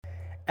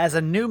as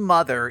a new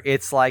mother,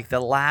 it's like the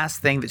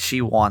last thing that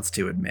she wants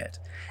to admit.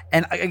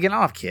 And again, I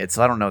don't have kids,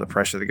 so I don't know the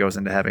pressure that goes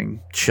into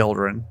having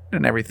children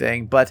and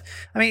everything. But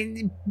I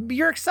mean,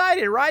 you're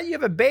excited, right? You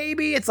have a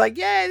baby. It's like,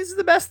 yeah, this is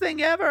the best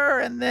thing ever.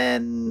 And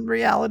then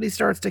reality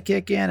starts to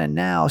kick in. And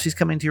now she's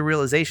coming to a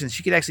realization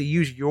she could actually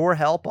use your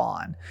help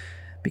on,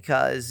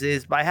 because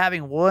is by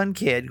having one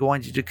kid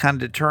going to kind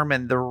of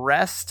determine the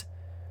rest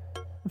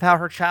of how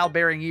her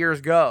childbearing years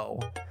go.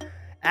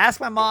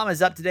 Ask My Mom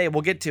is up today.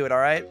 We'll get to it, all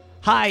right?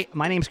 Hi,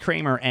 my name's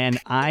Kramer, and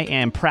I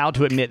am proud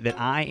to admit that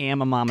I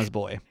am a mama's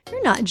boy.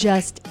 You're not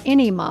just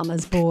any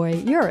mama's boy,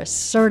 you're a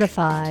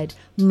certified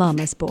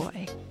mama's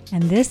boy.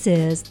 And this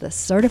is the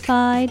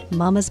Certified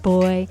Mama's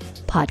Boy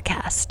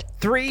podcast.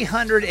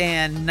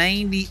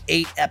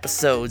 398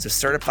 episodes of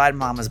Certified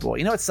Mama's Boy.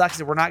 You know what sucks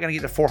is we're not going to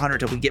get to 400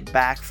 till we get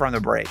back from the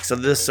break. So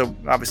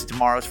obviously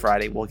tomorrow's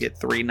Friday. We'll get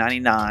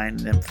 399. And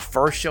then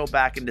first show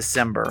back in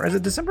December. Is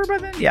it December by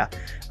then? Yeah.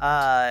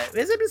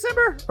 Is it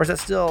December? Or is that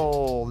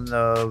still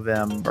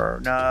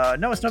November?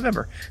 No, it's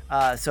November.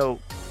 So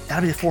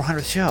that'll be the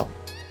 400th show.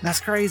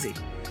 That's crazy.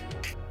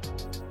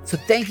 So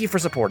thank you for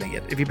supporting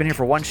it. If you've been here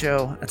for one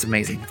show, that's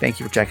amazing.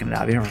 Thank you for checking it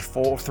out. If you've been here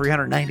for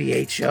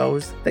 398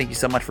 shows, thank you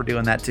so much for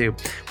doing that too.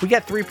 We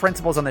got 3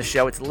 principles on this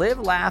show. It's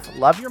live, laugh,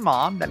 love your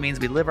mom. That means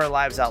we live our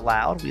lives out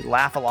loud. We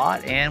laugh a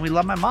lot, and we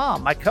love my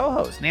mom, my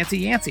co-host, Nancy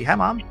Yancey. Hi,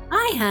 Mom.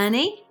 Hi,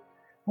 honey.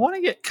 I want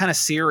to get kind of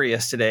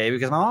serious today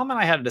because my mom and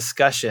I had a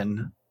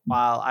discussion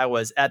while I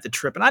was at the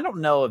trip, and I don't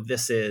know if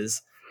this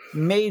is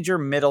major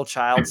middle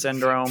child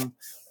syndrome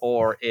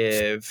or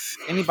if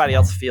anybody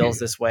else feels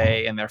this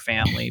way in their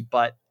family,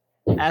 but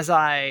as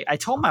I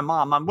told my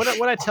mom, what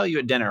did I tell you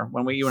at dinner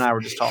when you and I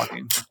were just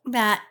talking?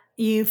 That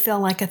you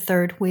feel like a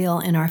third wheel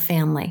in our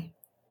family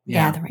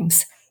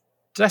gatherings.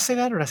 Did I say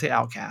that or did I say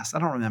outcast? I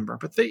don't remember,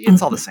 but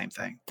it's all the same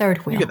thing. Third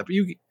wheel.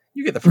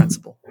 You get the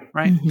principle,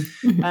 right?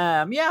 Mm-hmm.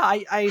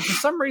 I for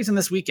some reason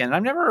this weekend,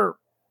 I've never,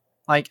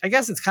 I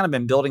guess it's kind of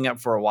been building up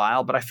for a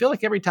while, but I feel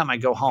like every time I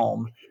go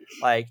home,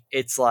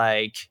 it's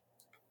like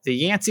the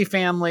Yancey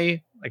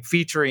family,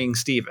 featuring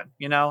Steven,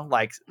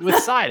 with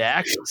side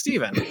act,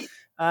 Steven.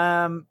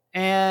 And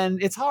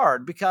it's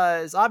hard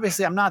because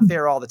obviously I'm not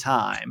there all the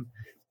time.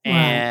 Right.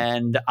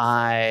 And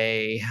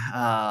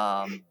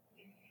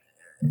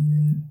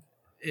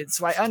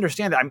so I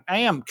understand that I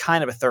am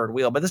kind of a third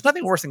wheel, but there's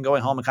nothing worse than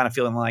going home and kind of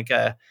feeling like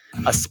a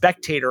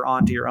spectator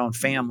onto your own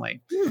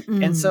family.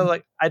 Mm-mm. And so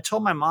I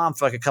told my mom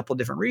for a couple of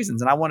different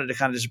reasons, and I wanted to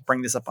kind of just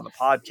bring this up on the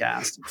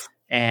podcast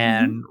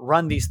and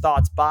run these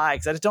thoughts by,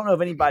 because I just don't know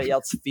if anybody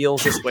else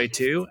feels this way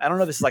too. I don't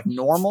know if this is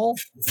normal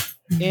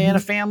in a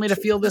family to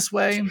feel this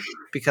way,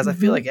 because I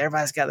feel like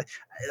everybody's got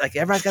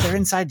their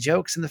inside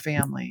jokes in the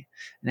family,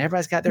 and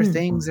everybody's got their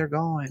things they're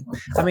going.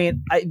 I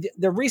mean,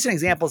 the recent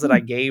examples that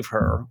I gave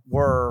her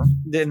were,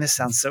 and this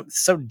sounds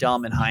so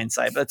dumb in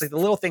hindsight, but it's the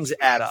little things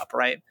that add up,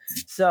 right?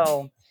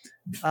 So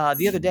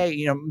the other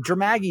day,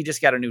 Dramaggie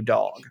just got a new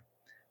dog,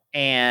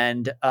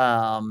 and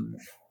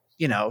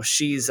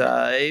she's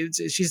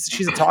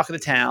the talk of the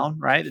town,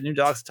 right? The new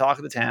dog's the talk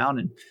of the town,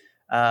 and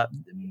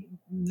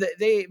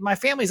my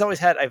family's always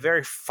had a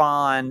very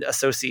fond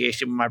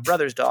association with my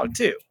brother's dog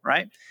too,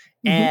 right?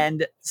 Mm-hmm.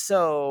 And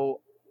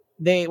so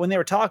when they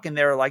were talking,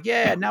 they were like,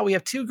 "Yeah, now we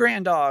have 2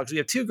 grand dogs. We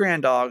have 2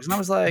 grand dogs." And I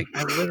was like, I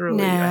have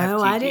Kiki.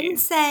 I didn't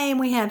say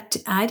we have.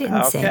 I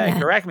didn't say that. Okay,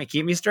 correct me.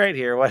 Keep me straight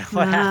here. What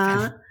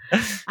happened?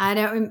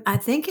 I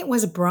think it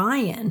was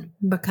Brian,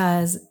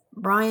 because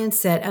Brian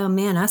said, "Oh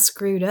man, I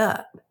screwed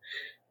up."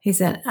 He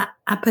said,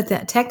 I put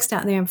that text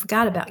out there and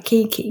forgot about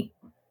Kiki.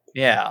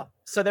 Yeah.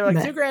 So they were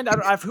like, 2 grand.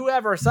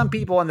 Some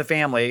people in the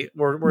family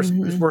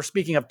were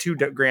speaking of 2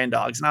 grand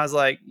dogs. And I was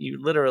like, you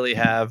literally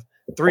have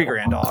 3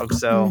 grand dogs.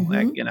 So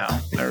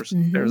there's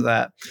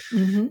that.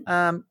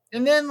 Mm-hmm.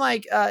 And then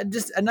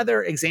just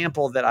another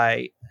example that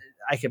I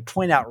could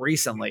point out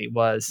recently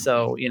was,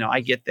 I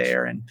get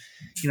there, and,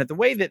 the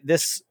way that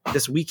this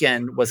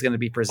weekend was going to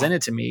be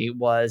presented to me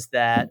was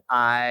that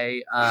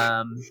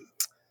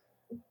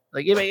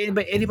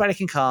anybody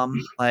can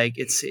come.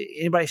 It's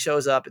anybody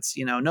shows up. It's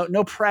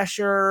no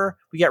pressure.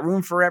 We got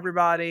room for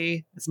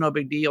everybody. It's no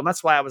big deal. And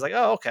that's why I was like,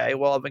 oh, okay.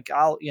 Well,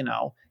 I'll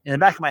in the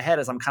back of my head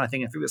as I'm kind of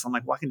thinking through this, I'm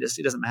like, well,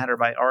 it doesn't matter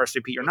if I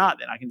RSVP or not.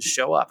 Then I can just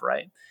show up,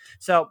 right?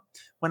 So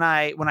when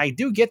I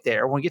do get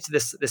there, when we get to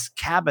this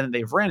cabin that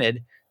they've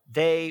rented,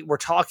 they were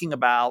talking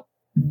about,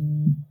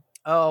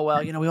 oh,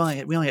 well, we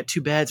only got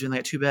 2 beds. We only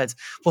got 2 beds.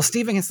 Well,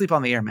 Steven can sleep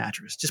on the air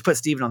mattress. Just put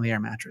Steven on the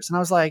air mattress. And I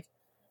was like,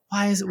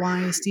 why is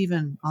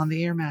Steven on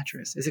the air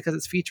mattress? Is it because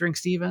it's featuring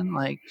Steven?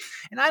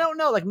 And I don't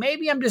know,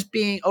 maybe I'm just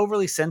being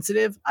overly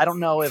sensitive. I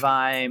don't know if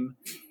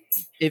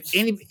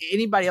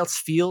anybody else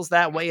feels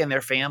that way in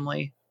their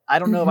family. I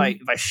don't know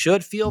if I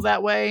should feel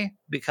that way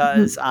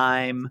because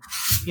I'm,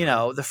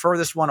 the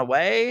furthest one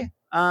away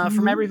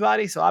from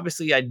everybody. So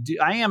obviously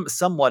I am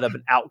somewhat of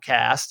an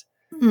outcast,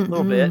 a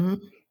little bit.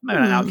 Maybe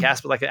not an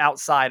outcast, but an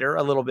outsider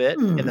a little bit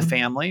in the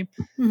family.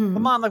 But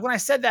Mom, when I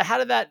said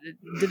that,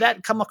 did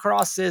that come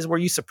across as, were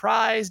you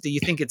surprised? Do you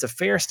think it's a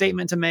fair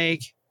statement to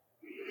make?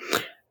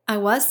 I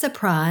was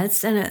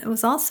surprised, and it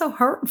was also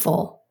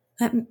hurtful.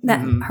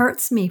 That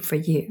hurts me for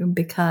you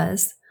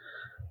because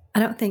I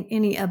don't think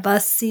any of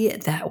us see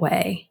it that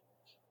way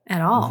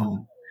at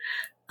all.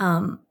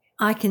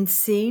 I can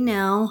see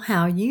now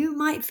how you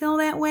might feel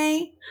that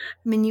way.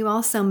 I mean, you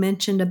also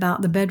mentioned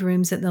about the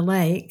bedrooms at the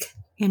lake,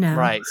 you know.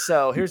 Right.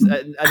 So here's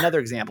another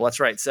example. That's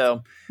right.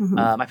 So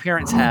my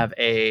parents have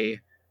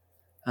a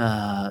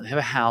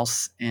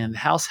house, and the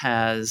house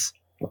has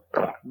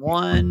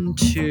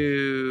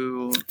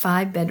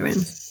 5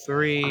 bedrooms.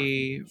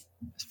 5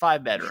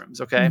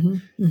 bedrooms. Okay.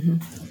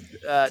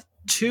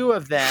 2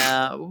 of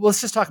them.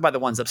 Let's just talk about the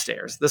ones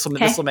upstairs. This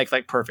will make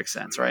like perfect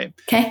sense, right?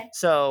 Okay.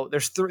 So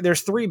there's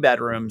 3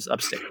 bedrooms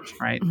upstairs,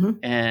 right?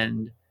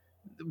 And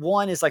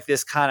one is like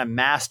this kind of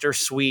master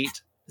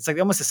suite. It's like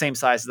almost the same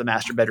size as the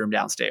master bedroom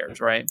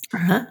downstairs, right?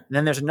 And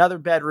then there's another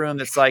bedroom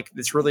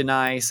that's really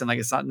nice and like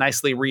it's not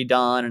nicely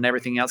redone and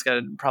everything else.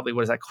 Got probably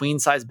queen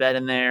size bed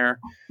in there.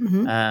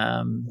 You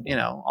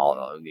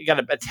know, you got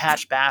an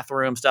attached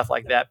bathroom, stuff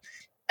like that.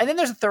 And then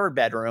there's a 3rd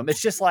bedroom.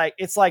 It's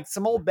like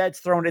some old beds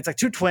thrown. It's like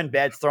 2 twin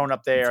beds thrown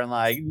up there, and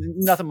like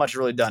nothing much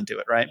really done to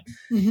it, right?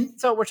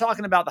 So we're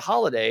talking about the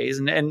holidays,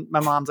 and my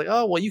mom's like,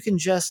 "Oh, well, you can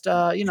just,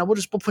 we'll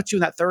put you in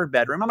that 3rd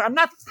bedroom." I'm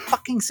not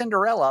fucking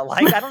Cinderella.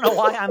 Like, I don't know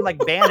why I'm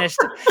like banished.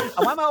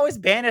 Why am I always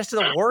banished to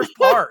the worst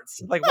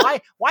parts? Like,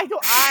 why do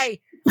I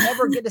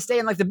ever get to stay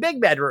in like the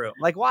big bedroom?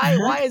 Like,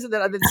 why is it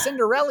that the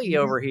Cinderella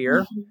over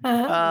here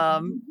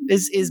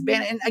is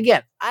banned? And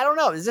again, I don't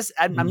know. Is this?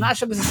 I'm not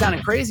sure if this is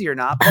sounding crazy or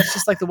not, but that's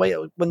just like the way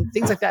when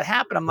things like that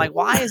happen. I'm like,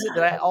 why is it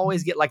that I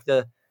always get like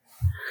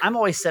I'm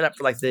always set up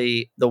for like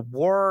the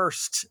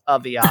worst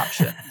of the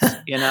options,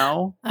 you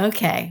know?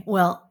 Okay.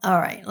 Well, all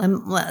right.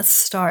 Let's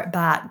start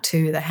back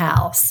to the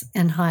house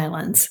in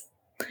Highlands.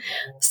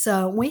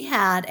 So we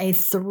had a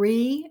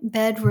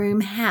 3-bedroom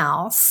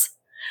house.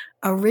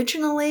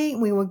 Originally,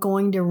 we were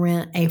going to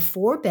rent a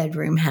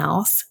 4-bedroom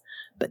house,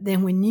 but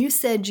then when you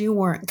said you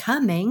weren't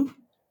coming,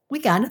 we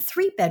got a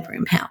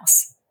 3-bedroom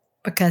house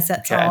because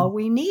that's all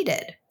we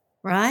needed,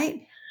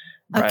 right?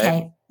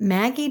 Okay.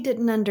 Maggie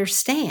didn't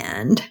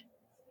understand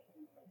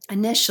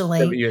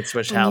initially you had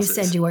switched when houses.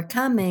 You said you were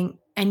coming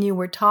and you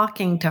were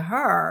talking to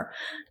her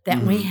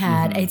that we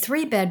had a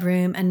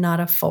 3-bedroom and not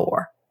a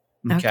 4.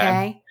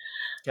 Okay.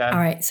 All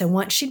right. So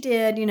once she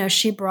did,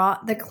 she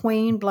brought the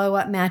queen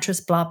blow-up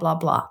mattress, blah, blah,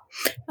 blah.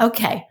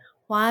 Okay.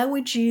 Why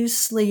would you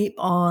sleep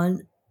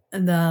on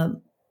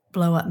the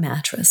blow-up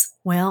mattress?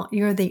 Well,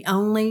 you're the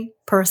only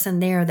person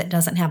there that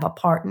doesn't have a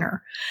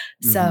partner.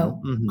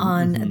 So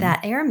on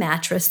that air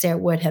mattress, there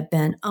would have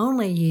been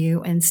only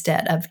you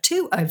instead of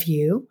 2 of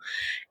you.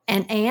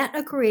 And Aunt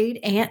agreed.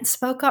 Aunt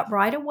spoke up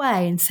right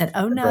away and said,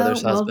 "Oh no,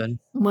 brother's husband.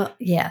 Well,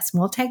 yes,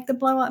 we'll take the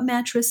blow-up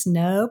mattress,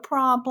 no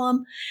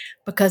problem,"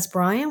 because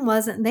Brian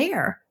wasn't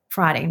there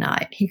Friday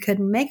night. He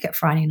couldn't make it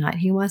Friday night.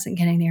 He wasn't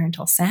getting there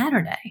until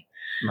Saturday.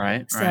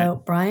 Right.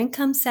 So Brian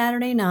comes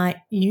Saturday night.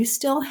 You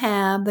still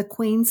have the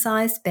queen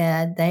size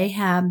bed. They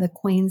have the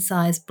queen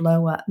size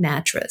blow-up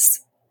mattress.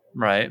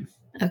 Right.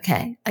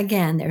 Okay.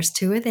 Again, there's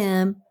 2 of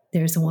them.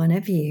 There's 1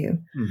 of you,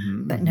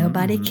 but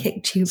nobody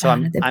kicked you out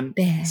of the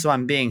bed. So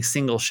I'm being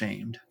single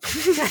shamed.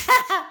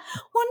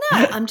 Well,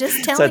 no, I'm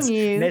just telling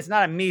you. It's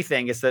not a me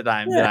thing. It's that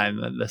I'm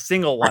the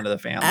single one of the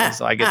family.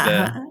 So I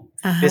get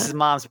this is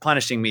mom's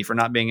punishing me for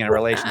not being in a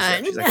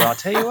relationship. She's like, "Well, I'll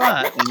tell you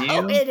what.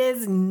 When it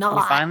is not.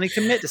 You finally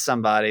commit to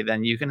somebody,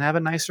 then you can have a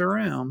nicer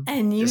room."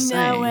 And you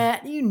know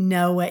it. You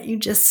know it. You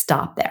just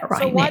stop that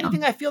right now. So why do you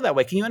think I feel that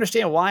way? Can you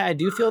understand why I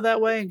do feel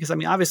that way? Because I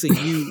mean, obviously,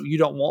 you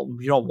don't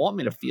want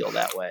me to feel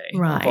that way,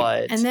 right?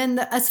 But and then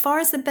as far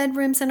as the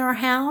bedrooms in our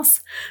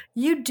house,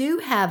 you do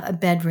have a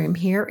bedroom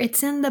here.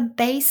 It's in the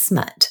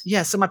basement.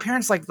 Yeah. So my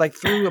parents like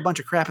threw a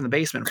bunch of crap in the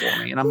basement for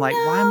me, and I'm like,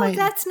 why am I?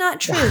 That's not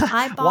true.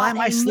 I bought why am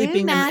I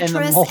sleeping in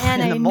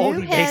a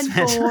new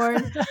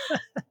headboard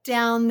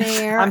down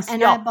there,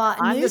 I bought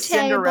I'm new the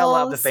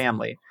Cinderella of the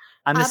family.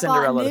 I'm the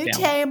Cinderella of the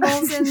family. I bought new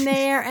tables in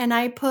there, and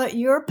I put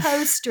your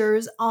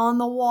posters on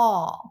the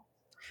wall.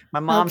 My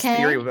mom's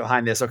theory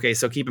behind this. Okay,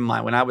 so keep in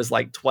mind, when I was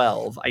like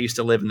 12, I used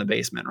to live in the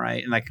basement,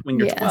 right? And like when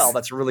you're 12,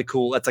 that's really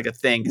cool. That's like a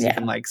thing because you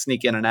can like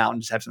sneak in and out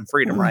and just have some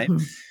freedom, right?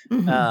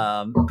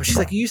 But she's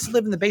like, "You used to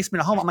live in the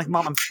basement at home." I'm like,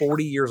 "Mom, I'm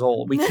 40 years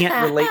old. We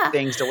can't relate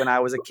things to when I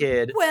was a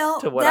kid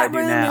to what I do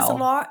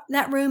now."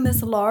 That room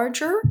is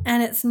larger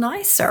and it's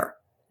nicer.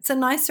 It's a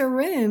nicer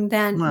room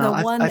than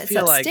the one that's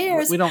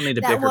upstairs. Like we don't need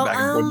to bicker back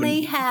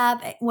and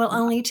forth. Will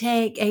only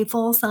take a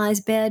full size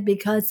bed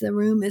because the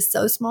room is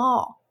so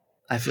small.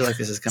 I feel like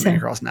this is coming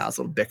across now as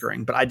a little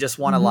bickering, but I just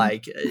want to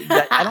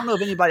I don't know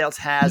if anybody else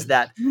has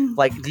that.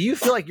 Like, do you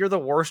feel like you're the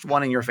worst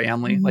one in your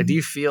family? Like, do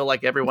you feel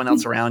like everyone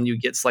else around you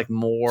gets like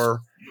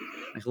more,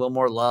 like a little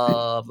more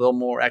love, a little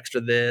more extra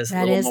this,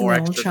 that a little more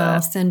extra that? That is middle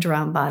child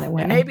syndrome, by the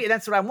way. And maybe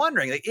that's what I'm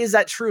wondering. Like, is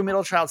that true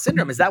middle child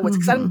syndrome? Is that what's,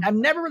 because I've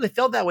never really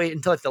felt that way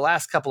until like the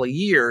last couple of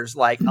years,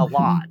 like a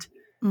lot.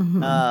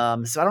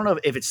 So I don't know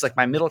if it's like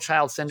my middle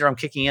child syndrome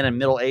kicking in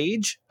middle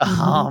age,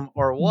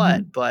 or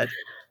what, but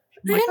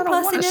and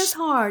plus, it is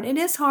hard. It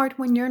is hard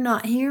when you're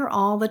not here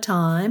all the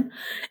time.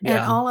 And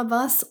all of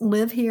us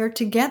live here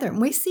together. And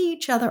we see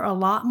each other a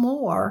lot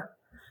more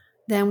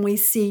than we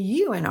see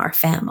you in our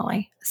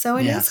family. So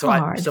it is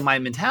hard. So my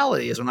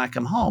mentality is when I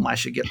come home, I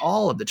should get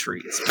all of the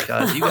treats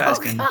because you guys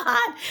can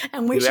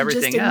and we should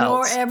just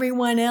ignore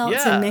everyone else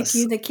and make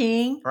you the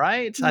king.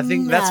 Right? I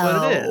think that's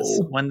what it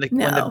is. When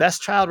the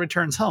best child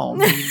returns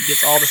home, he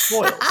gets all the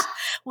spoils.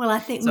 Well, I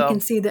think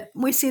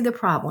we see the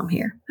problem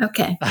here.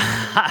 Okay.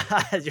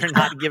 You're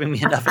not giving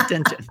me enough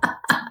attention.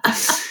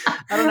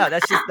 I don't know.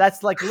 That's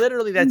the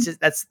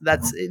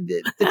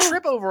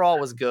trip overall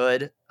was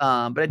good.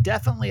 But it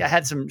definitely, I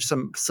had some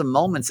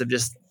moments of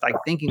just like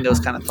thinking those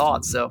kind of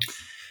thoughts. So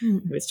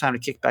maybe it's time to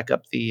kick back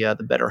up the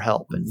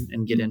BetterHelp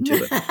and get into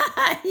it.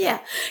 Yeah.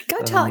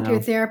 Go talk to your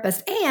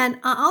therapist. And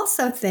I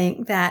also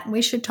think that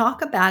we should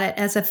talk about it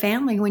as a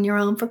family when you're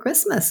home for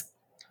Christmas.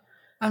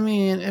 I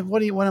mean,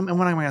 what am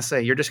I going to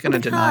say? You're just going to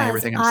deny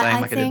everything I'm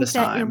saying like I did this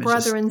time. I think that your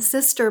brother and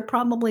sister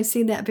probably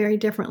see that very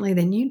differently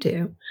than you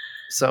do.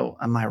 So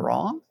am I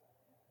wrong?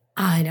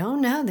 I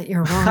don't know that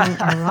you're wrong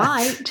or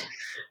right.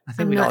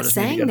 I'm not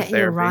saying that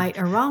you're right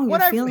or wrong. Your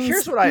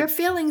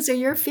feelings are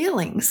your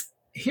feelings.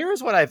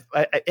 Here's what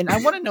and I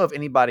want to know if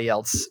anybody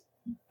else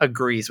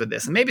agrees with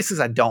this. And maybe it's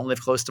because I don't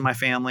live close to my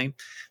family.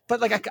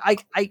 But like I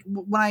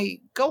when I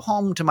go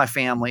home to my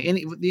family,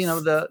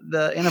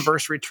 the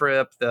anniversary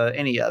trip,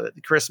 any of it,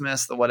 the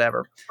Christmas, the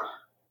whatever,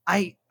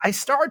 I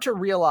start to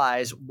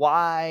realize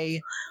why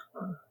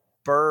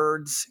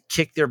birds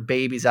kick their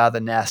babies out of the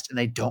nest and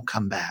they don't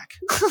come back.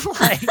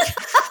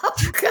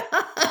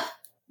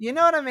 You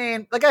know what I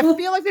mean? Like, I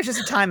feel like there's just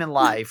a time in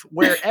life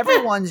where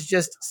everyone's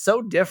just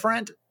so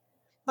different.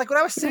 Like when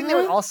I was sitting there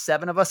with all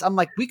 7 of us, I'm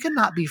like, we could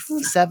not be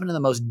 7 of the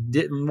most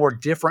more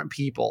different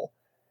people.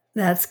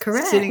 That's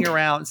correct. Sitting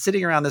around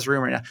this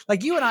room right now.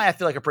 Like you and I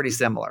feel like are pretty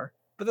similar.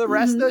 But the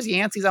rest of those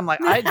Yanceys, I'm like,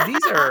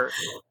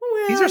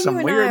 these are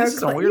some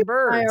weird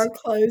birds. I are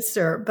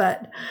closer,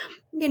 but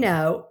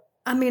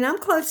I mean, I'm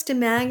close to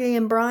Maggie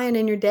and Brian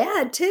and your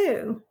dad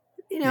too,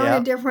 in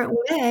a different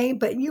way,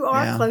 but you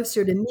are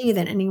closer to me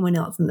than anyone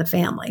else in the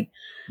family.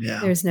 Yeah.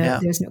 There's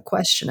no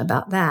question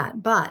about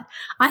that. But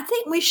I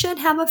think we should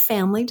have a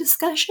family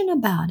discussion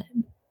about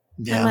it.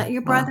 Yeah. And let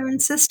your brother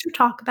and sister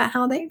talk about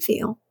how they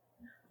feel.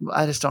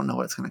 I just don't know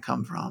what's going to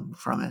come from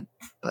it.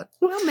 But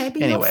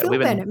maybe you'll feel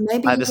better.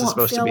 Maybe you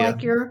won't feel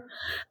like you're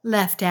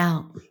left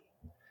out.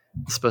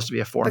 It's supposed to be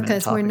a 4-minute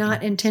because we're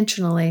not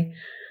intentionally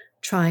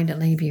trying to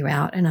leave you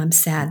out, and I'm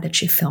sad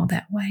that you feel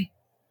that way.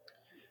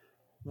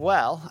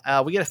 Well,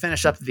 we got to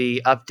finish up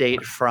the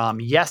update from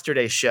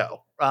yesterday's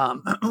show.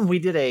 We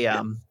did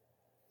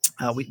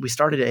we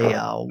started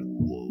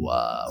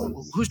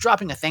who's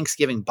dropping a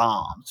Thanksgiving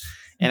bomb,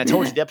 and I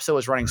told you the episode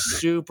was running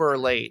super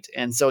late,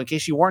 and so in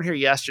case you weren't here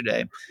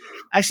yesterday,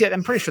 actually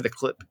I'm pretty sure the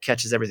clip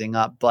catches everything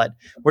up, but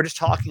we're just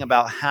talking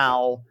about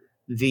how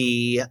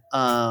the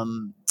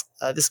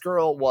this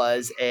girl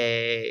was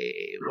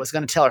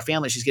going to tell her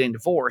family she's getting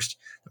divorced.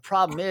 The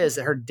problem is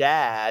that her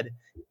dad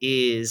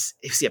is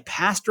he a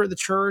pastor of the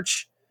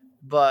church,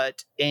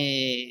 but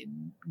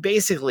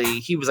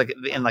basically he was like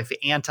in like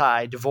the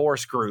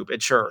anti-divorce group at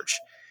church.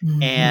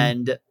 Mm-hmm.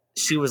 And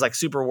she was like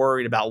super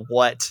worried about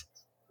what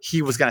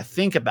he was going to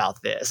think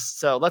about this.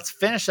 So let's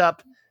finish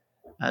up.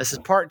 This is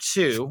part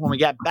 2 when we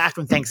got back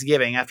from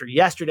Thanksgiving after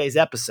yesterday's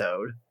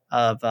episode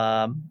of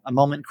A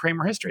Moment in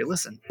Kramer History.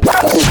 Listen.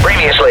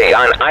 Previously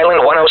on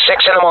Island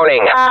 106 in the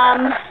morning.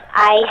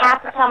 I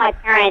have to tell my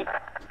parents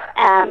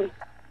that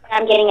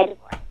I'm getting a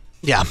divorce.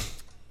 Yeah.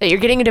 That you're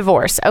getting a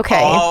divorce.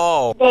 Okay.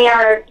 Oh. They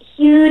are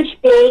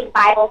huge, big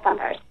Bible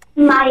thumpers.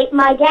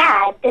 My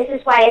dad, this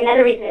is why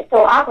another reason it's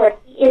so awkward,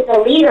 he is the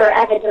leader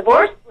of a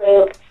divorce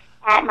group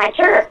at my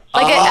church.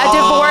 Like a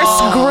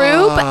divorce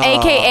group,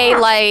 a.k.a.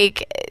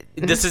 like...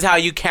 This is how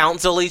you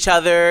counsel each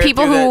other?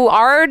 People who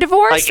are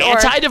divorced? Like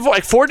anti-divorce,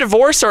 like for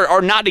divorce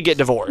or not to get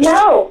divorced?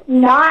 No,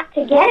 not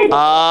to get a divorce.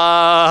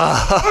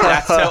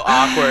 That's so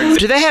awkward.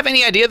 Do they have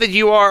any idea that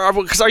you are,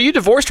 because are you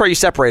divorced or are you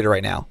separated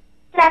right now?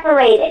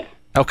 Separated.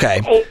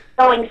 Okay. It's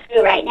going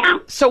through right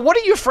now. So what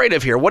are you afraid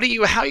of here?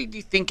 How do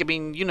you think, I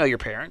mean, you know your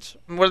parents.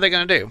 What are they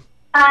going to do?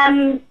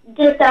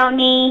 Disown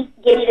me,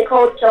 give me the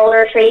cold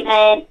shoulder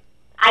treatment.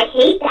 I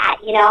hate that,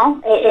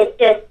 It's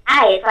just,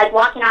 it's like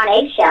walking on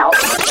eggshells.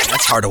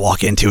 That's hard to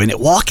walk into, and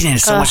walking into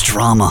so much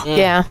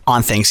drama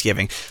on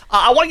Thanksgiving.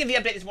 I want to give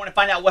the update this morning to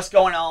find out what's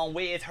going on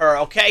with her,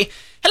 okay?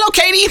 Hello,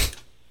 Katie.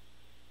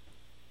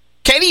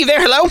 Katie, you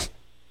there? Hello?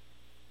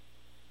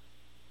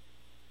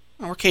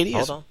 Oh, where Katie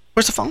is. Hold on.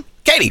 Where's the phone?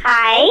 Katie.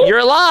 Hi. You're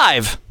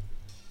alive.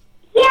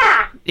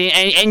 Yeah.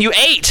 And you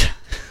ate.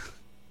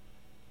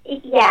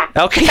 Yeah.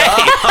 Okay. Good.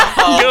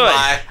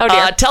 Oh,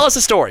 dear. Tell us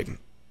a story.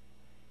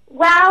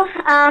 Well,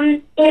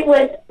 it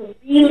was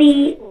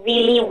really,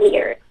 really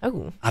weird.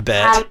 Oh, I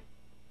bet.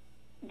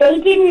 They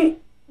didn't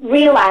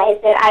realize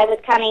that I was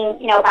coming,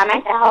 by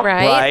myself.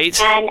 Right.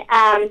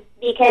 And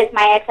because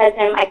my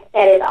ex-husband, like I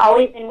said, has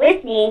always been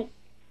with me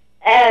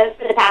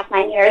for the past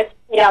 9 years.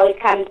 We'd always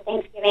come to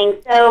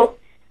Thanksgiving. So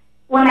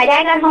when my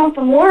dad got home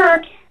from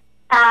work,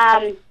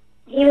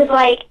 he was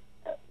like,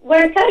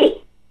 "Where's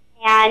Cody?"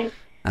 And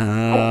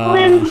I told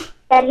him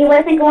that he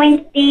wasn't going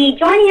to be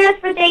joining us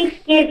for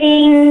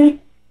Thanksgiving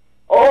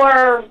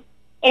or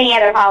any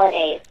other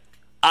holidays.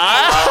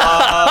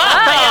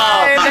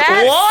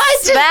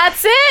 What?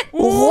 That's it?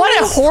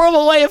 What a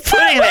horrible way of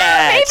putting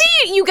that.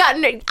 Maybe you got...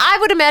 I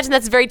would imagine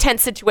that's a very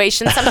tense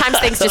situation. Sometimes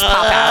things just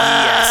pop out.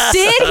 Yes.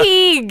 Did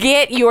he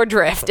get your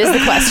drift is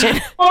the question.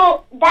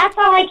 Well, that's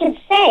all I can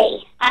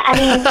say. I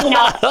mean,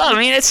 I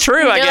mean, it's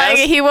true, I guess.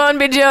 Like, he won't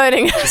be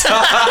joining us. Ever.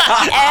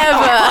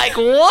 Like,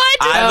 what?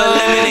 I've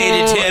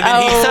eliminated him,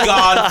 and he's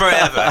gone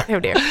forever. Oh,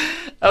 dear.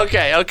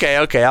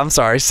 Okay. I'm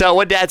sorry. So,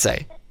 what'd Dad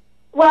say?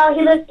 Well,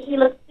 he looked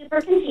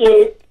super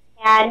confused,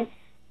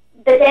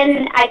 but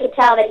then I could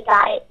tell that he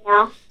got it,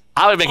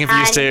 I would have been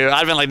confused too. I'd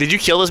have been like, did you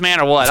kill this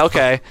man or what?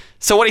 Okay.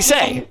 So what'd he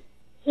say?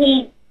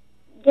 He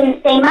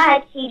didn't say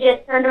much. He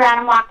just turned around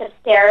and walked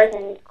upstairs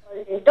and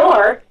closed his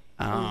door.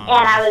 Oh.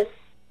 And I was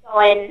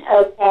going,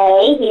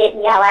 okay. He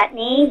didn't yell at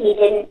me. He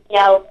didn't,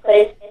 put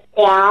his fist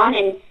down.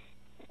 And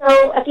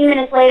so a few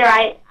minutes later,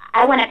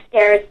 I went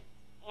upstairs,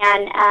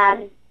 and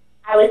I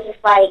was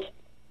just like,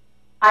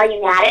 are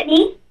you mad at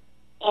me?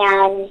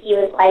 And he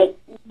was like,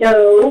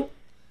 no.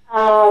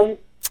 Oh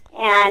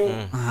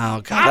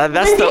God,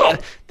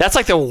 that's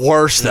like the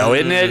worst though,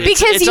 isn't it?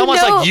 Because it's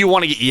almost like you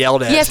want to get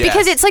yelled at. Yes,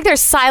 because it's like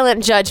there's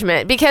silent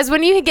judgment. Because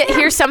when you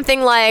hear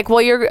something like,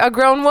 "Well, you're a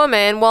grown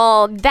woman,"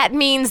 well, that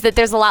means that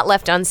there's a lot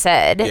left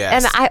unsaid.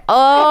 Yes. And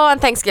on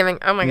Thanksgiving,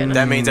 oh my goodness,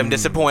 that means I'm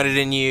disappointed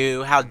in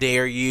you. How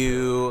dare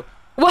you?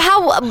 Well,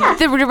 how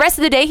the rest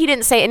of the day he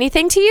didn't say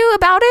anything to you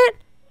about it?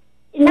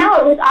 No,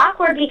 it was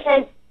awkward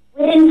because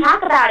we didn't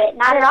talk about it,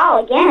 not at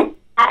all. Again,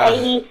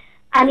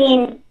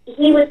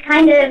 he was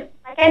kind of,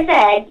 like I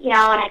said, and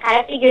I kind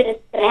of figured this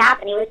was going to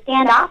happen. He was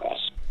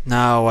standoffish.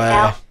 No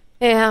way.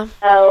 Yeah.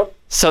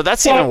 So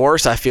that's even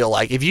worse. I feel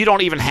like if you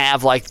don't even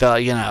have like the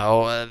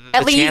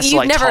at least chance to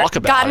you've never talk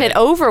about gotten it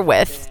over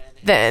with.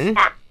 Then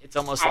it's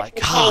almost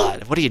like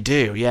God. What do you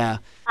do? Yeah.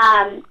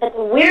 But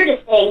the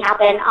weirdest thing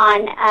happened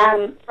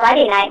on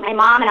Friday night. My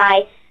mom and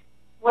I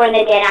were in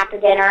the den after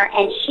dinner,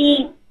 and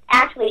she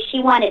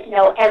wanted to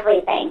know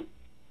everything,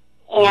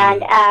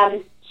 and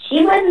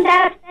she wasn't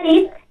that upset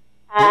either.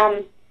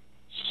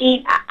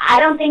 I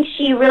don't think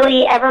she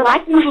really ever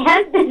liked my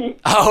husband.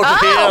 Oh,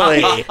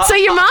 really? So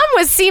your mom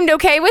seemed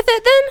okay with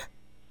it then?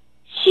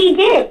 She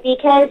did,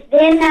 because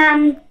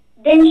then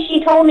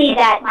she told me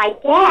that my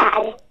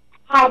dad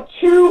had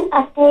 2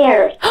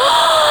 affairs.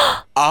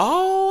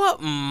 Oh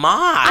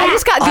my! I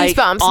just got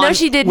goosebumps. No,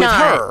 she did with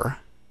not. Her?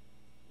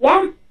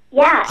 Yeah.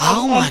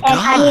 Oh my God!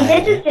 I mean,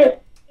 this is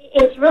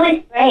just—it's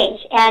really strange.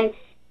 And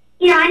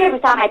I never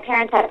thought my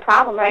parents had a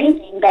problem or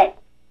anything, but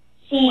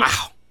she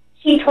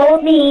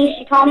told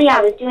me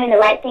I was doing the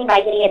right thing by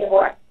getting a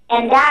divorce,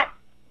 and that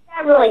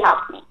really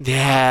helped me.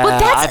 Yeah. But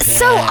that's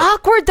so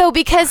awkward though,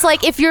 because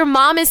like if your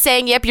mom is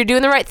saying, "Yep, you're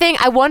doing the right thing,"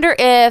 I wonder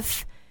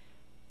if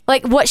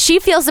like what she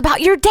feels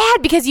about your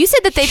dad, because you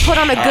said that they put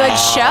on a good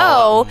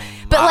show,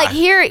 but like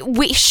here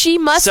she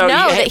must know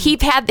that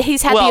he's had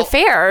the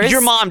affairs.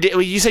 Your mom did.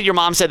 You said your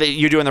mom said that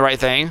you're doing the right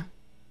thing.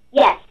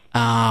 Yes.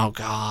 Oh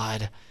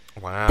God.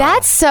 Wow.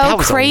 That's so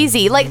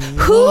crazy. Like,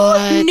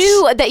 who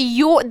knew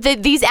that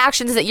these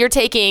actions that you're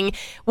taking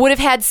would have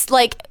had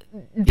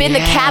been the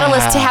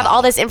catalyst to have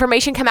all this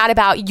information come out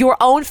about your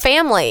own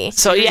family?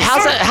 So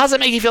how's that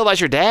make you feel about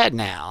your dad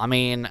now? I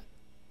mean,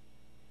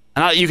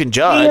 I know that you can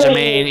judge. I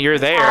mean, you're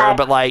there,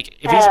 but like,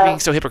 if he's being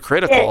so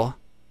hypocritical,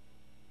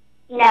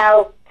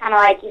 kind of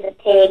like he's a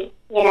pig,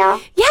 Yeah,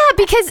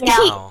 because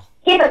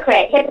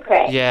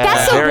Hypocrite. Yeah,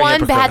 that's the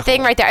one bad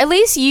thing right there. At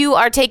least you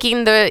are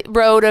taking the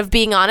road of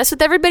being honest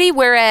with everybody,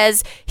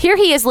 whereas here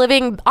he is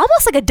living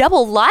almost like a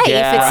double life,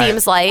 it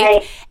seems like.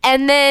 Right.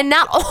 And then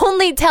not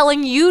only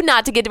telling you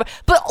not to get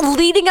divorced, but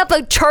leading up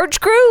a church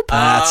group.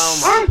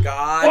 Oh my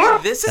God. Yeah.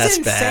 This is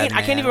insane. Bad,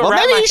 I can't even wrap my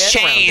head maybe he's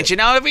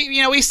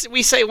changed.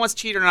 We say once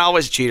cheater and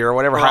always cheater, or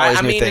whatever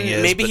Holly's new thing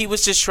is. Maybe he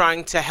was just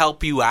trying to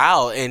help you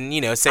out and,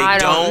 say,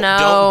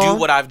 don't do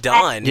what I've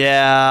done.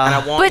 Yeah. And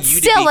I want you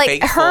still, to be like,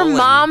 faithful. her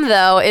mom,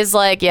 though, is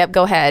like, yep,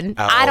 go ahead.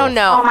 Oh. I don't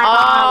know. Oh, my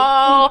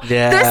mom.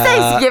 Yeah. This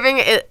Thanksgiving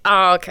is...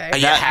 Oh, okay.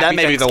 That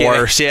may be the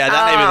worst. Yeah,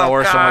 that may be the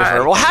worst one we've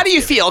heard. Well, how do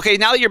you feel? Okay,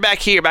 now that you're back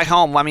here, back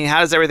home, I mean,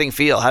 how does everything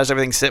feel? How does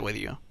everything sit with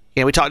you?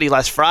 We talked to you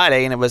last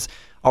Friday, and we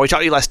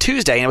talked to you last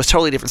Tuesday, and it was a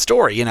totally different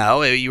story,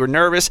 You were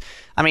nervous.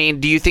 I mean,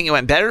 do you think it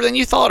went better than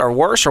you thought, or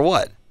worse, or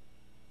what?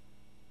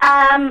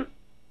 I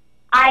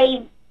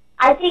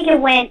think it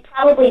went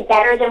probably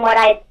better than what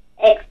I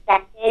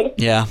expected.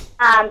 Yeah.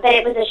 But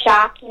it was a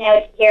shock,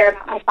 to hear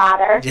about my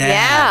father.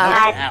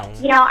 Yeah.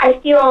 And, I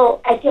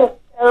feel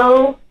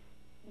so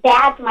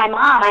bad for my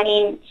mom. I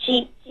mean,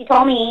 she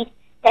told me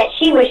that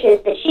she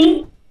wishes that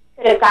she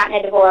could have gotten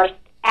a divorce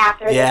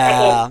after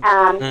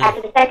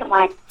the second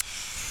one.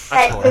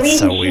 But the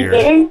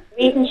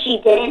reason she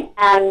didn't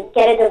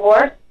get a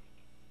divorce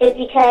is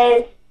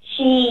because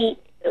she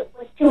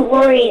was too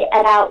worried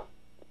about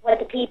what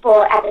the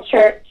people at the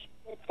church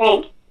would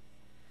think.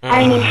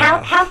 I mean,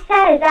 how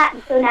sad is that?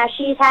 And so now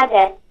she's had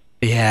to.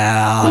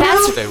 Yeah.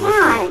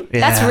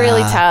 That's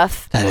really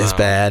tough. That is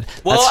bad.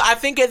 Well, I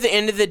think at the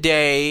end of the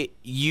day,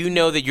 you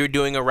know that you're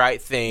doing a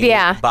right thing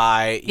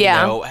by,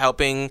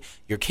 helping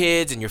your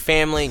kids and your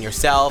family and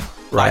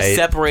yourself. by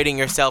separating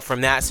yourself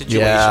from that situation.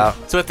 Yeah.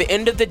 So at the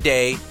end of the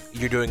day,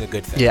 you're doing a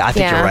good thing. Yeah, I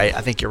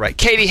think you're right.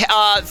 Katie,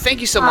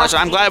 thank you so much.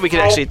 I'm glad we could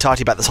actually talk to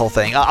you about this whole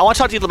thing. I want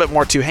to talk to you a little bit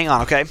more too. Hang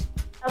on, okay?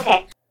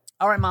 Okay.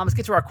 All right, Mom, let's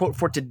get to our quote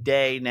for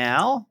today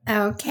now.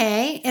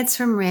 Okay, it's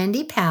from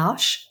Randy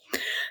Pausch.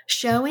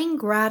 Showing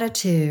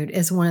gratitude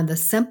is one of the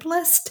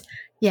simplest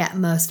yet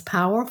most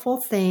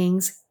powerful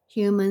things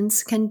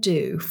humans can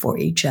do for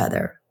each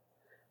other.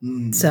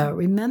 So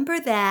remember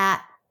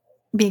that.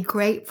 Be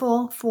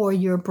grateful for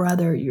your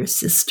brother, your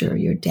sister,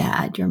 your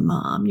dad, your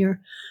mom,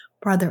 your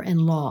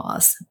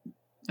brother-in-laws.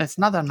 It's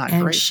not that I'm not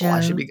grateful.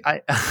 I should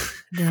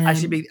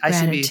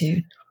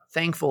be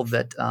thankful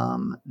that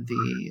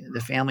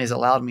the family has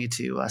allowed me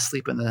to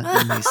sleep in the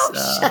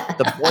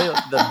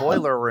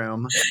boiler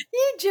room.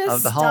 You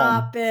just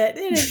stop it.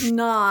 It is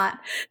not.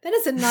 That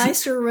is a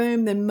nicer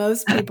room than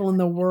most people in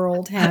the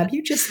world have.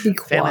 You just be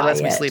quiet. Family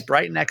lets me sleep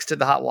right next to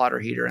the hot water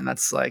heater, and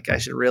that's like I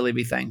should really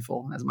be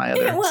thankful as my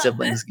other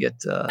siblings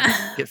get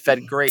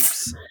fed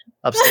grapes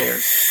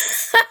upstairs.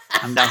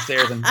 I'm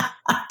downstairs in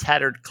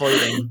tattered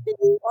clothing.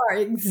 You are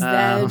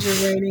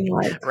exaggerating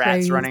like rats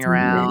crazy. running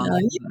around.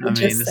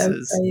 This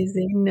is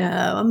crazy. No,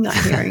 I'm not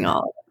hearing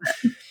all of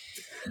that.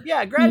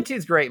 Yeah,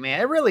 gratitude's great,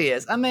 man. It really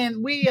is. I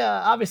mean, we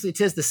obviously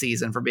 'tis the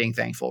season for being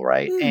thankful,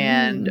 right? Mm-hmm.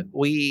 And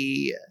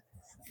we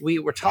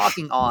were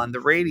talking on the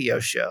radio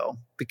show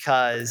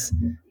because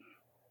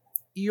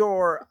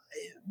your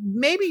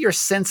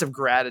sense of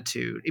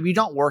gratitude, if you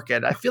don't work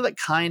at it, I feel it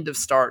kind of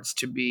starts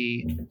to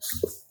be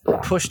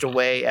pushed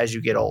away as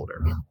you get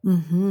older,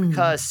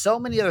 because so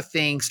many other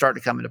things start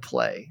to come into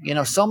play. You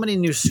know, so many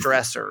new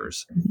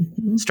stressors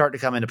start to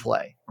come into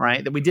play,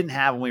 right? That we didn't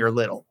have when we were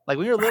little. Like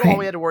when we were little, all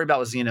we had to worry about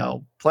was,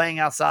 playing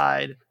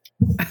outside,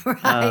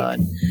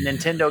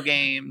 Nintendo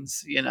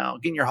games,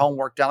 getting your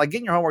homework done. Like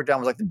getting your homework done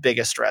was like the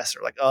biggest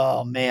stressor. Like,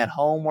 oh man,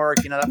 homework,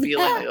 that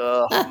feeling like,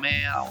 oh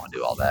man, I don't want to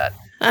do all that.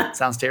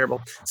 Sounds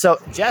terrible. So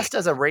Jess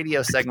does a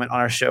radio segment on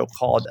our show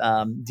called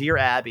Dear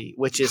Abby,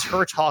 which is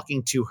her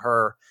talking to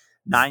her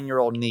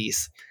 9-year-old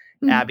niece,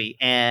 Abby.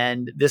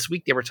 And this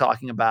week they were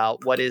talking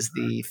about what is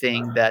the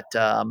thing that,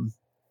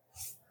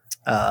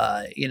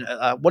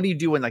 what do you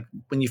do when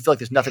you feel like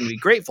there's nothing to be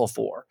grateful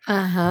for?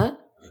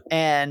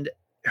 And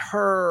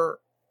her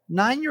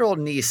 9-year-old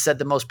niece said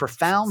the most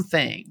profound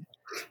thing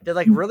that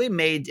really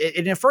made it.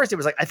 And at first it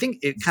was I think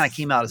it kind of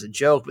came out as a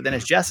joke, but then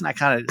as Jess and I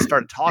kind of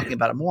started talking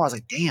about it more, I was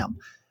like, damn.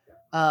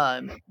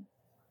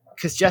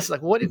 Because Jess was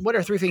like, what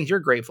are 3 things you're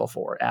grateful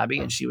for, Abby?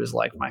 And she was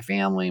like, my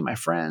family, my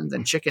friends,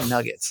 and chicken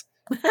nuggets.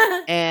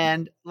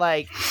 And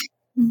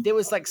there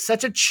was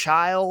such a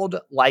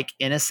childlike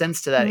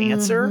innocence to that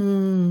answer,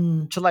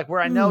 to where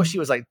I know she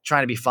was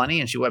trying to be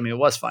funny, and it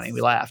was funny.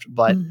 We laughed,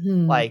 but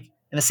in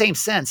the same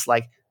sense,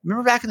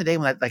 remember back in the day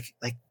when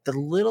the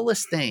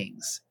littlest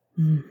things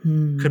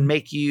could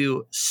make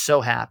you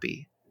so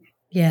happy,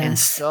 and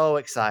so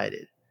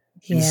excited,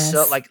 and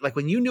so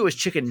when you knew it was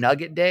chicken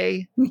nugget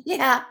day,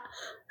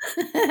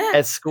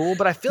 at school.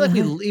 But I feel like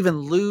we even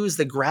lose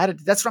the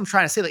gratitude. That's what I'm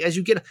trying to say. As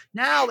you get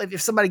now,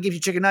 if somebody gives you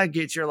chicken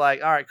nuggets, you're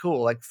like, all right,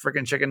 cool,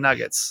 freaking chicken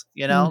nuggets.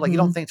 You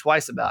don't think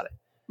twice about it.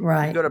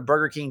 Right. You go to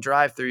Burger King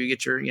drive-through, you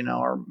get your,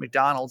 or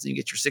McDonald's, and you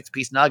get your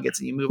 6-piece nuggets,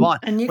 and you move on.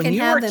 And you can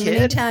have them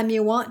anytime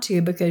you want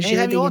to because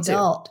you're the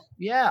adult.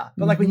 Yeah,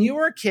 but when you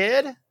were a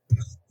kid,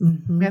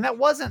 man,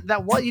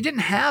 you didn't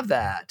have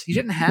that. You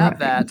didn't have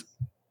that.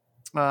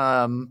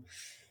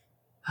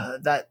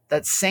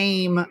 That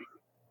same.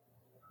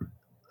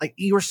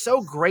 You were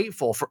so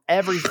grateful for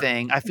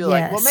everything. I feel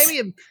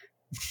maybe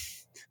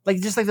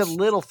just the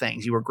little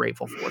things you were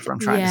grateful for is what I'm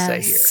trying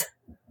to say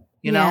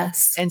here.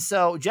 And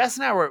so Jess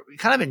and I were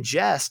kind of in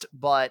jest,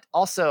 but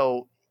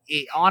also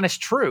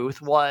honest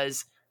truth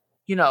was,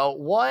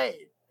 what,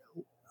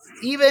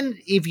 even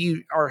if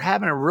you are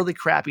having a really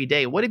crappy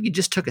day, what if you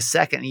just took a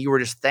second and you were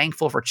just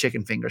thankful for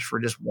chicken fingers for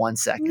just 1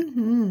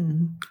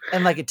 second?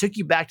 And it took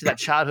you back to that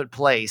childhood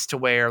place to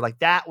where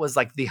that was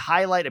the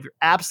highlight of your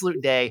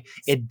absolute day.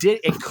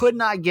 It could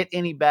not get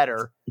any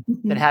better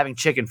than having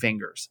chicken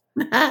fingers.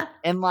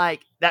 And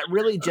that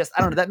really just,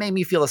 I don't know, that made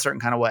me feel a certain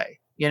kind of way,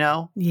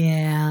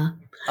 Yeah.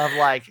 Of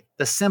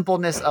the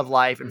simpleness of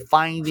life and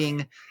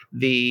finding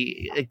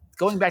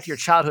going back to your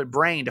childhood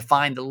brain to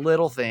find the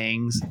little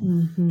things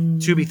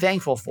to be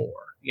thankful for.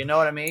 You know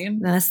what I mean?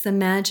 That's the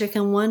magic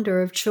and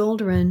wonder of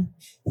children.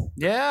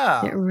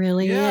 Yeah. It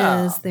really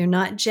is. They're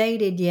not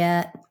jaded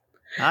yet.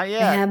 Not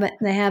yet.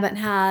 They haven't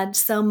had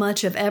so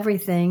much of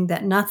everything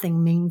that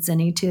nothing means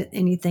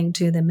anything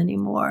to them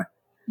anymore.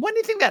 When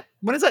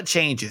does that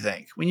change, you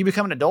think? When you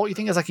become an adult, you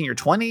think it's in your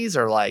 20s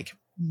or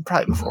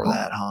probably before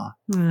that, huh?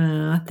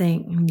 I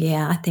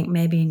think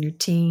maybe in your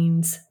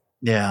teens.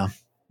 Yeah.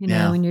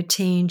 In your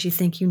teens, you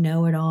think you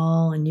know it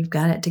all and you've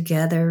got it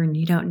together and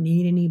you don't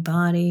need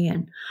anybody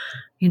and,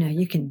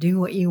 you can do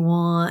what you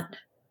want.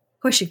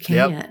 Of course you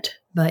can't,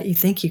 but you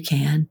think you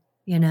can,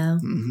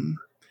 And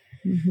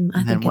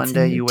then one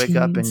day you wake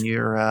up and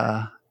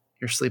you're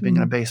sleeping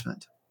in a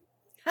basement.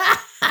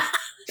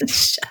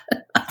 Shut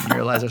up. And you're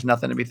realize there's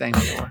nothing to be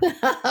thankful for.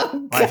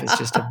 Oh, life is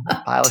just a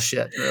pile of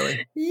shit,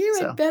 really. You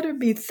had better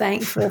be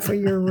thankful for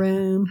your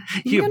room.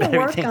 You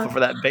better be thankful for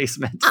that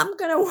basement. I'm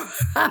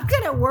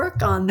gonna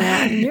work on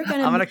that. And you're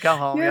gonna. I'm gonna come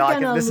home. You're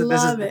gonna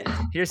love it.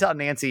 Here's how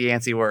Nancy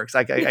Yancey works.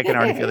 I can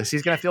already feel it.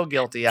 She's gonna feel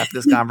guilty after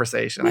this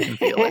conversation. I can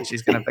feel it.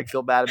 She's gonna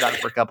feel bad about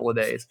it for a couple of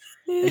days,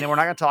 and then we're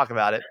not gonna talk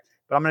about it.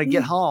 But I'm going to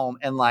get home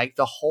and like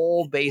the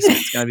whole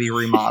basement's going to be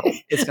remodeled.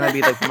 It's going to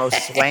be like the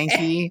most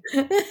swanky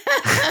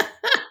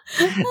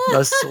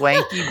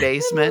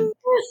basement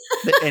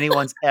that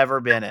anyone's ever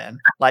been in.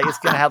 Like it's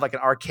going to have like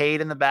an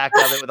arcade in the back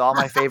of it with all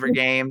my favorite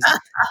games.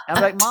 And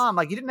I'm like, Mom,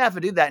 like you didn't have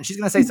to do that. And she's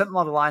going to say something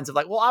along the lines of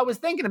like, well, I was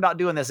thinking about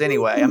doing this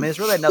anyway. I mean, it's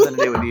really had nothing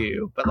to do with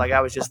you, but like I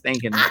was just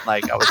thinking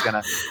like I was going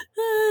to,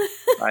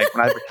 like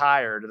when I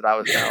retired that I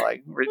was going to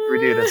like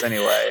redo this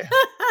anyway.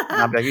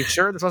 And I'd be like, you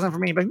sure this wasn't for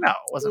me? But no,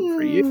 it wasn't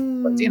for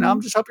you. But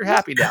I'm just hope you're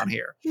happy down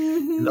here.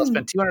 And they'll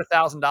spend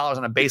 $200,000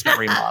 on a basement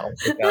remodel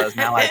because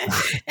now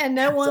and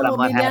no one will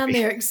be down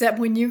there except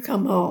when you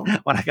come home.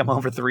 When I come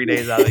home for 3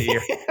 days out of the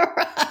year.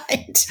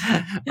 Right.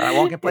 But I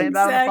won't complain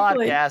about it on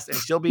the podcast, and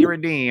she'll be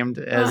redeemed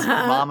as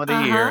Mom of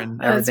the Year,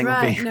 and everything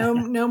will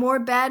be. No more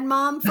bad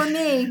mom for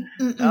me.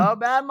 No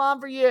bad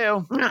mom for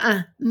you.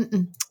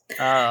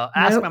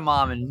 Ask my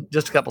mom in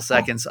just a couple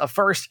seconds.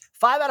 First,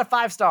 5 out of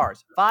 5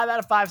 stars. 5 out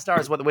of 5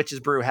 stars what the Witch's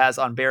Brew has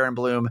on Bear and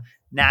Bloom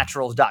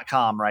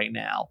naturals.com right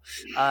now.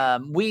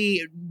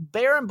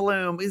 Bear and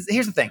Bloom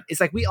here's the thing. It's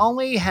like we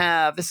only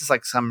have, this is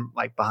like some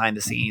like behind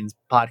the scenes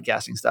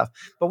podcasting stuff,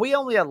 but we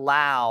only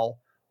allow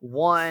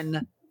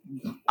one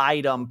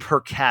item per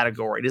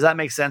category. Does that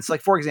make sense?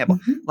 Like for example,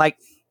 like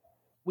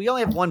we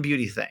only have one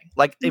beauty thing.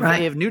 Like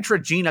if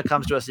Neutrogena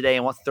comes to us today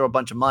and wants to throw a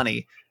bunch of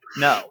money,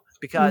 no.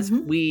 Because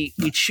we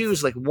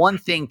choose like one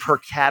thing per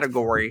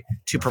category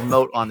to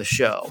promote on the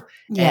show.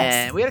 Yes.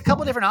 And we had a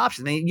couple of different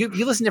options. I mean, you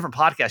listen to different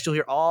podcasts, you'll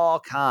hear all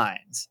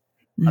kinds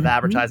of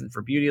advertising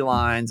for beauty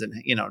lines and,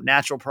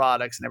 natural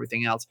products and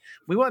everything else.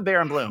 We went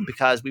Bear and Bloom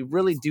because we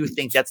really do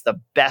think that's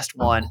the best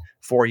one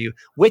for you.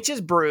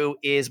 Witch's Brew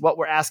is what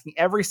we're asking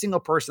every single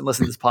person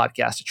listening to this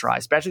podcast to try,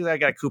 especially because I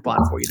got a coupon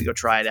for you to go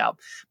try it out.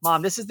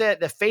 Mom, this is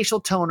the facial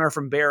toner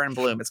from Bear and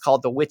Bloom. It's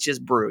called the Witch's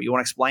Brew. You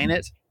want to explain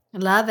it?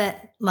 Love it.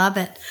 Love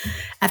it.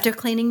 After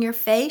cleaning your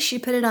face, you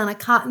put it on a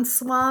cotton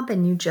swab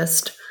and you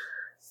just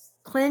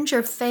cleanse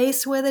your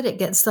face with it. It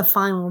gets the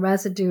final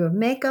residue of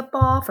makeup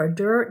off or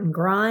dirt and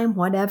grime,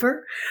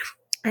 whatever.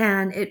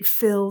 And it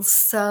feels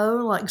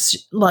so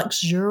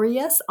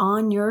luxurious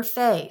on your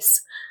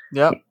face.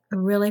 Yep. It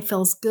really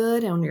feels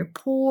good on your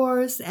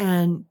pores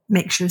and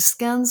makes your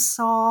skin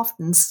soft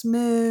and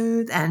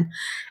smooth and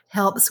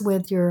helps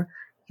with your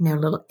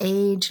little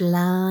age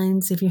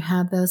lines, if you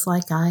have those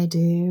like I do,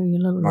 your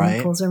little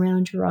wrinkles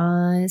around your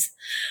eyes.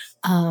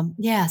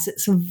 Yes,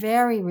 it's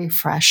very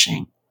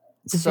refreshing.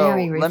 It's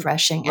very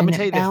refreshing. Let me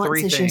tell you the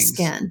 3 things. Your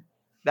skin.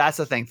 That's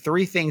the thing.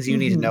 3 things you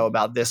need to know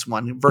about this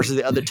one versus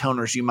the other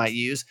toners you might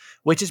use.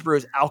 Witch's Brew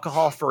is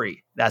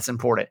alcohol-free. That's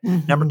important.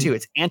 Number 2,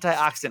 it's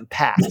antioxidant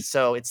packed.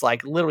 So it's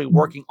like literally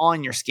working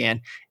on your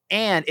skin.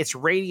 And it's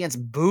radiance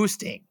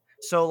boosting.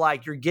 So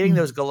like you're getting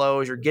those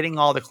glows, you're getting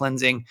all the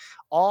cleansing,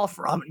 all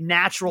from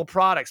natural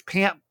products.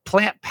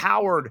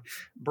 Plant-powered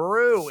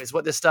brew is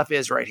what this stuff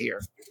is right here.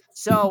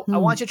 So I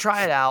want you to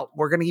try it out.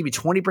 We're going to give you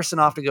 20%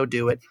 off to go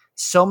do it.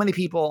 So many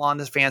people on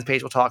this fans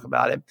page will talk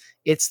about it.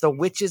 It's the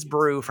Witch's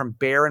Brew from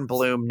Bear and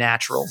Bloom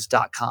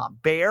naturals.com.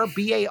 Bear,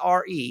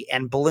 B-A-R-E,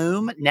 and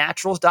Bloom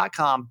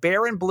naturals.com.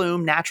 Bear and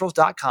Bloom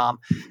naturals.com.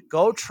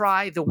 Go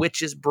try the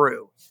Witch's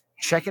Brew.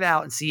 Check it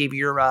out and see if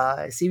you're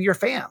a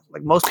fan.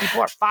 Like most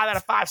people are. 5 out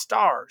of 5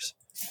 stars.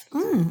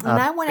 And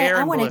I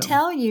want to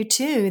tell you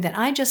too that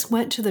I just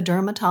went to the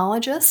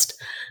dermatologist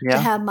to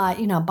have my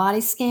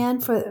body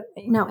scan for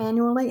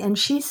annually, and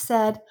she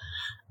said,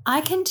 I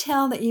can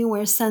tell that you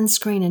wear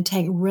sunscreen and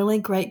take really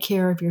great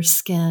care of your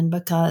skin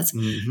because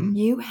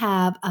you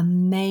have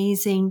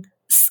amazing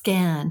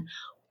skin.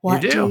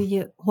 What do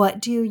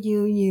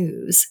you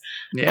use?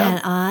 Yeah.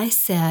 And I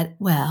said,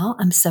 well,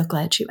 I'm so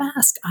glad you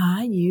asked.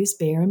 I use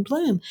Bear and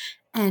Bloom.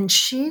 And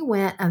she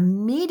went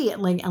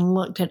immediately and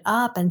looked it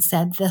up and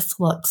said, this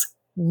looks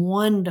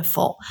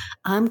wonderful.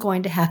 I'm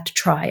going to have to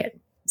try it.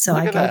 So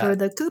I gave her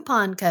the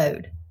coupon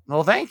code.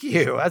 Well, thank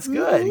you. That's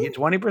good. You get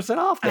 20%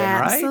 off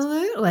then, right?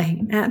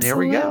 Absolutely. There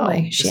we go.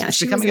 It's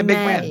becoming a big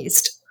brand.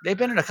 They've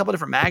been in a couple of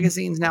different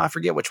magazines now. I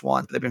forget which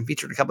ones, but they've been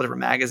featured in a couple of different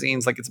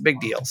magazines. Like it's a big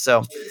deal.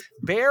 So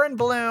Bear and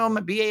Bloom,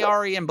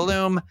 B-A-R-E and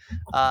Bloom,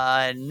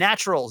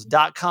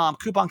 naturals.com.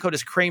 Coupon code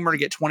is Kramer to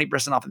get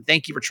 20% off. And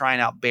thank you for trying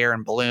out Bear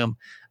and Bloom.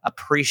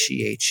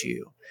 Appreciate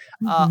you.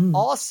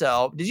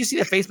 Also, did you see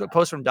the Facebook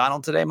post from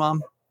Donald today,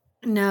 Mom?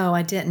 No,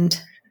 I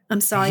didn't. I'm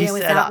sorry. I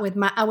was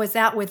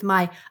out with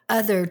my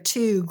other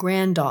 2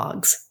 grand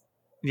dogs.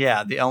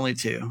 Yeah, the only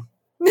 2.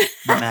 No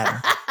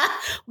matter.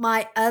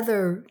 My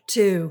other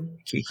 2.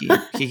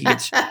 Kiki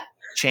gets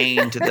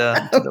chained to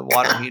the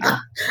water heater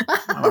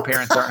when my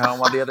parents aren't home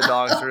while the other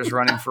dogs are just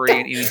running free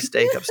and eating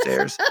steak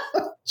upstairs.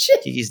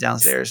 Kiki's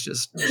downstairs,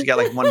 she got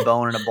like one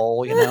bone in a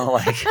bowl,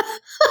 like.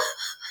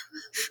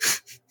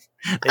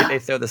 they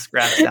throw the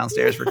scraps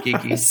downstairs for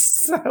Kiki.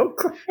 So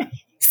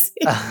crazy.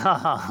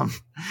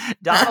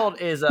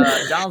 Donald is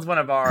Donald's one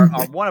of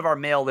our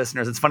male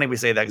listeners. It's funny we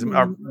say that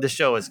because this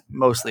show is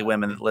mostly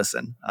women that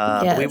listen.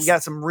 Yes. We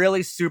got some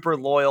really super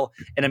loyal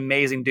and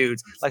amazing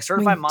dudes. Like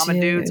certified mama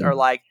dudes are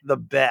like the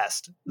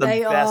best dudes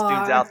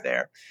out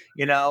there.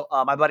 You know,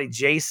 my buddy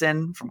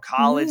Jason from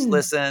college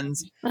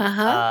listens.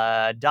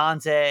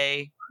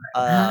 Dante.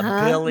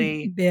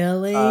 Billy. Who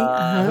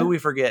are we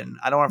forgetting?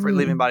 I don't want to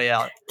leave anybody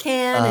out.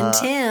 Ken and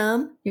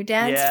Tim, your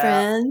dad's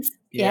friends.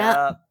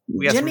 Yeah.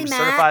 We got Jimmy some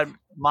certified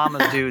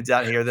mama dudes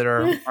out here that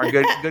are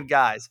good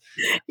guys.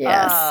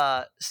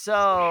 Yes.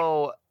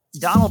 So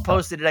Donald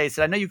posted today, he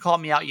said, I know you called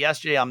me out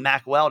yesterday on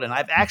Mack Weldon.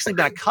 I've actually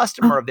been a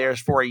customer of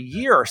theirs for a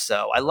year or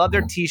so. I love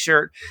their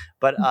t-shirt,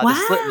 but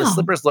the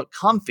slippers look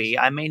comfy.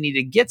 I may need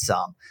to get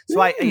some.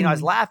 So I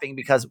was laughing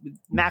because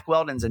Mack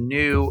Weldon's a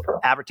new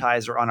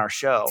advertiser on our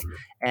show,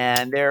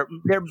 and they're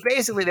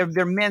basically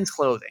men's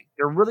clothing.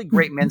 They're really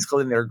great men's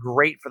clothing. They're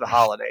great for the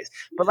holidays.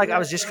 But like I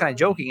was just kind of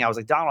joking. I was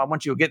like, Donald, I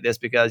want you to get this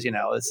because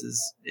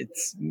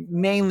it's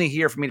mainly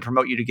here for me to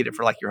promote you to get it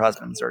for like your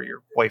husbands or your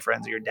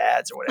boyfriends or your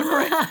dads or whatever.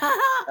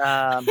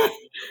 Right?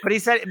 But he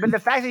said, but the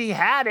fact that he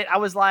had it, I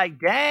was like,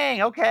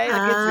 dang, okay,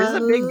 like this is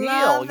a big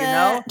deal, you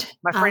know.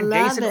 My friend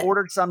Jason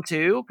ordered some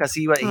too because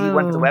he went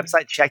to the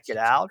website, checked it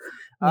out.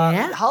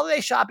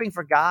 Holiday shopping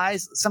for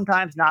guys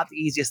sometimes not the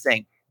easiest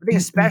thing. I think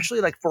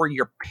especially like for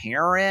your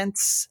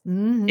parents,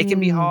 it can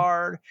be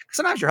hard.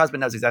 Sometimes your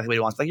husband knows exactly what he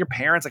wants. Like your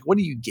parents, like what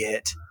do you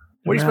get?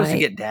 What are you supposed to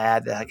get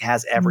dad that like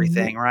has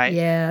everything, right?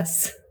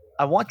 Yes.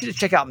 I want you to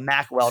check out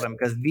Mack Weldon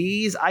because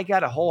I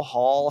got a whole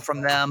haul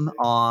from them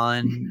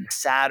on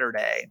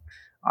Saturday.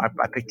 I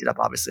picked it up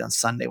obviously on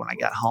Sunday when I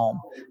got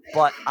home,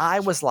 but I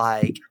was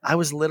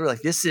literally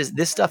like, this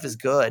stuff is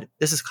good.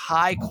 This is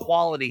high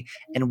quality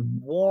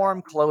and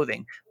warm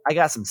clothing. I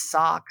got some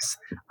socks.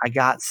 I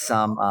got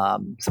some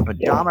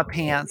pajama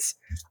pants.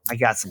 I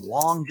got some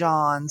long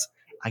johns.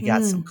 I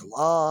got some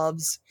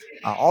gloves,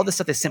 all the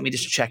stuff they sent me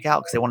just to check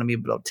out because they wanted me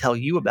to be able to tell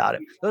you about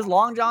it. Those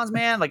long johns,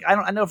 man, like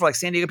I know for like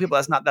San Diego people,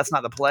 that's not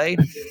the play,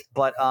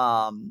 but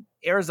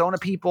Arizona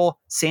people,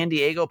 San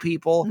Diego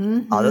people,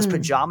 those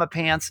pajama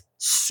pants,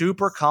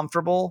 super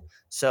comfortable.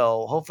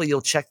 So hopefully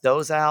you'll check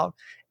those out.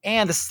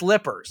 And the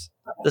slippers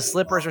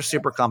are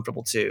super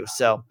comfortable too.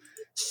 So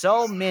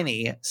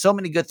many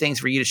good things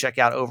for you to check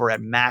out over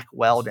at Mack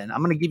Weldon.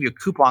 I'm going to give you a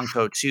coupon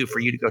code too for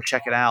you to go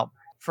check it out.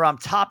 From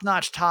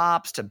top-notch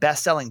tops to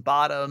best-selling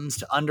bottoms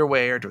to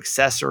underwear to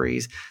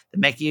accessories that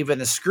make even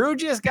the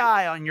Scroogiest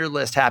guy on your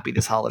list happy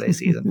this holiday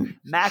season.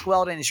 Mack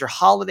Weldon is your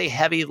holiday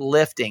heavy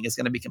lifting. It's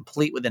going to be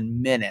complete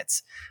within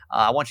minutes.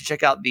 I want you to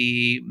check out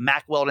the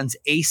Mack Weldon's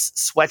Ace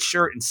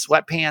sweatshirt and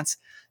sweatpants.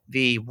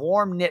 The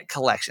warm knit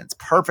collections,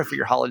 perfect for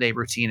your holiday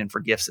routine and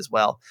for gifts as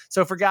well.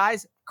 So for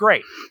guys,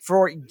 great.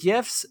 For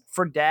gifts,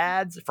 for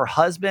dads, for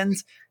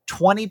husbands,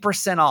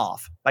 20%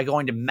 off by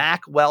going to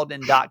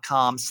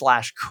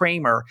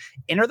MackWeldon.com/Kramer.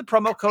 Enter the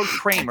promo code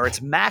Kramer. It's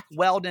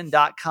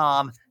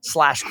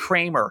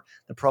MackWeldon.com/Kramer.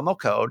 The promo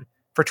code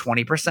for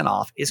 20%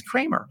 off is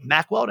Kramer.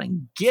 Mack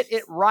Weldon. Get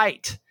it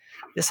right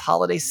this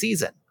holiday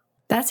season.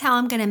 That's how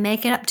I'm going to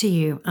make it up to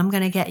you. I'm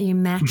going to get you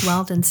Mack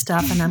Weldon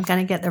stuff, and I'm going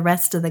to get the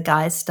rest of the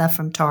guys' stuff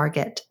from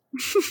Target.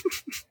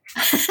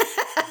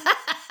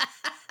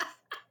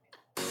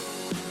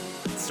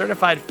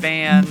 Certified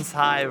fans,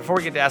 hi. Before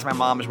we get to Ask My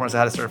Mom, I just want to say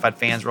hi to Certified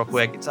fans real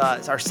quick. It's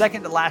our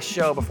second to last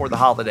show before the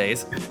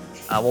holidays.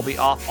 We'll be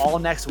off all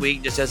next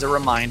week, just as a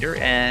reminder.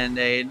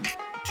 And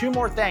two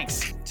more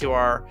thanks to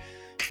our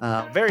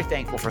very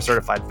thankful for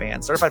Certified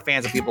fans. Certified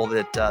fans are people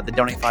that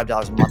donate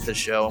 $5 a month to the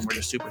show, and we're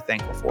just super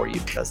thankful for you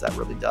because that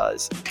really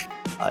does.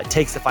 It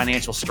takes the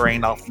financial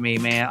strain off of me,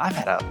 man.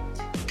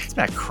 It's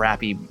been a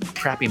crappy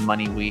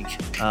money week.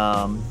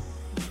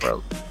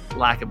 For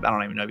lack of, I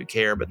don't even know if you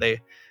care, but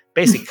they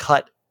basically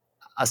cut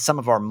some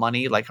of our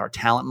money, like our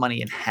talent money,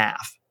 in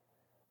half.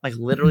 Like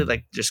literally,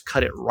 like just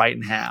cut it right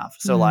in half.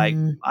 So like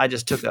I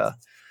just took a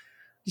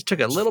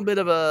little bit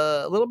of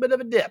a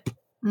dip.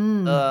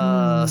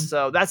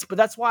 So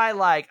that's why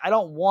like I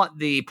don't want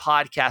the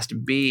podcast to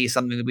be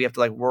something that we have to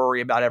like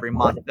worry about every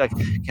month. Like,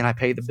 can I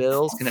pay the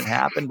bills? Can it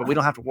happen? But we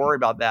don't have to worry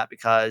about that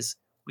because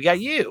we got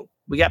you.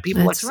 We got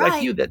people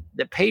like you that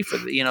pay for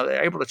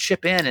they're able to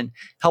chip in and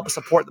help us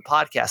support the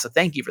podcast. So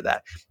thank you for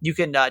that. You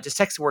can just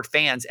text the word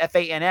fans,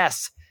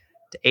 FANS,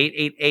 to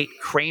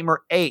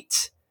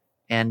 888-Kramer8.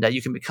 And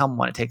you can become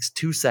one. It takes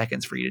 2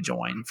 seconds for you to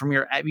join. If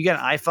you got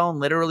an iPhone,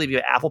 literally, if you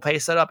have Apple Pay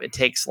set up, it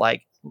takes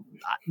like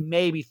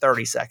maybe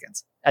 30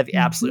 seconds at the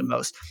absolute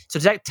most. So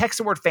text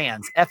the word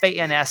fans,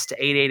 FANS, to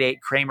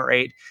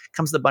 888-Kramer8.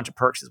 Comes with a bunch of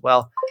perks as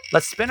well.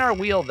 Let's spin our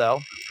wheel,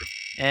 though,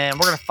 and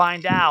we're going to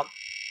find out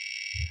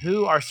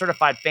who our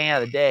certified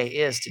fan of the day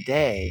is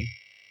today,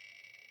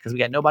 because we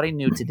got nobody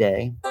new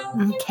today.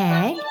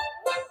 Okay.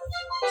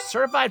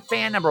 Certified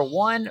fan number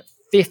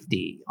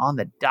 150 on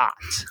the dot.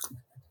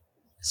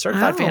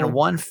 Certified fan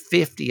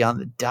 150 on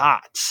the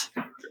dot.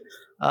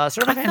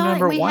 Certified fan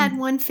number we had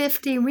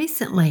 150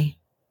 recently.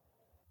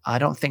 I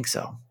don't think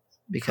so,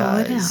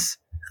 because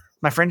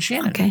my friend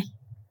Shannon. Okay.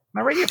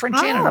 My radio friend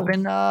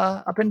Shannon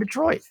up in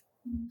Detroit.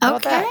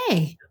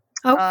 Okay.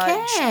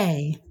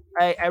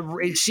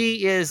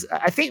 She is,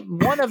 I think,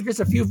 one of just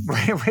a few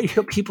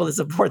radio people that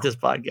support this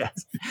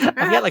podcast. I've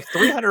got like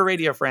 300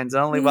 radio friends,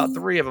 and only about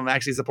 3 of them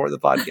actually support the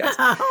podcast.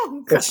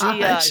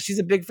 But she's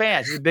a big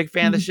fan. She's a big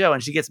fan of the show,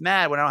 and she gets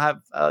mad when I don't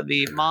have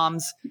the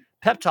mom's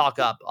pep talk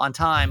up on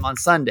time on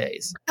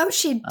Sundays. Oh,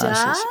 she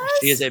does?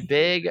 She is a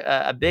big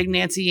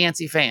Nancy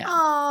Yancey fan.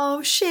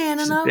 Oh,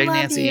 Shannon, I love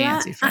Nancy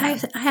Yancey fan.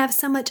 I have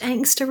so much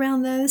angst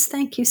around those.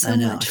 Thank you so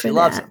much for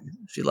that.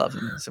 She loves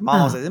them. So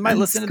Mom says, "Anybody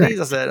listen to these?"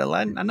 I said,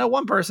 "I know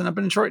one person up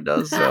in Detroit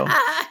does." So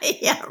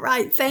yeah,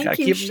 right. Thank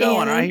you, keep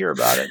Shannon. Going. I hear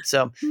about it.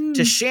 So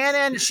to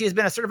Shannon, she has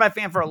been a certified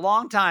fan for a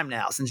long time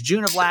now, since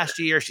June of last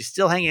year. She's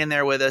still hanging in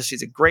there with us.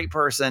 She's a great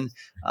person,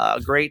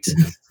 a great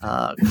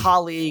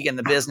colleague in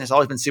the business.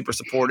 Always been super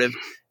supportive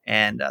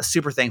and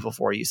super thankful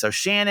for you. So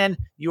Shannon,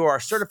 you are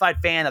a certified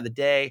fan of the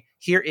day.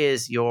 Here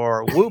is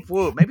your whoop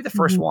whoop. Maybe the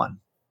first one.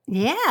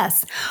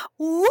 Yes,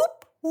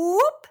 whoop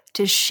whoop.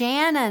 To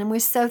Shannon,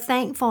 we're so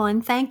thankful,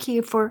 and thank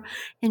you for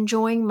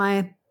enjoying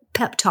my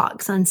pep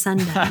talks on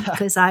Sunday,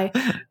 because I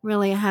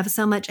really have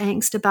so much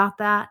angst about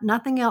that.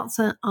 Nothing else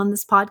on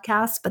this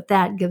podcast, but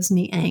that gives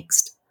me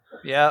angst.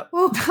 Yeah.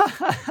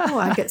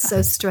 I get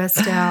so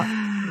stressed out.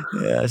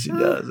 Yeah, she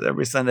does.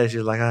 Every Sunday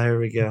she's like, "Oh, here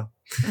we go."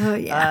 Oh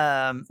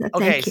yeah.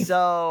 Okay,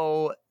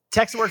 so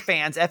text the word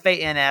fans,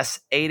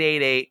 FANS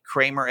 888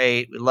 Kramer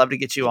 8. We'd love to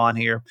get you on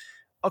here.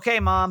 Okay,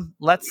 Mom,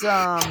 let's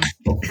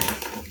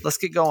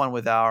get going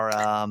with our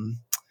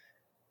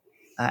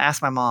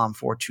Ask My Mom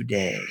for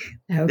today.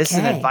 Okay. This is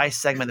an advice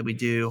segment that we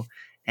do.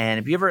 And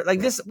if you ever like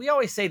this, we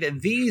always say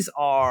that these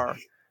are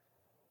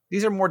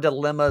more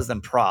dilemmas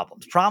than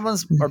problems.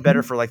 Problems are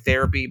better for like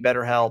therapy,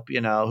 BetterHelp,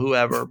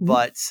 whoever.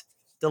 But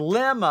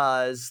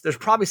dilemmas, there's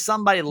probably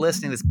somebody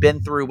listening that's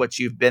been through what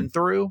you've been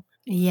through.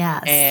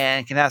 Yes.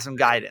 And can have some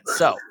guidance.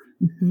 So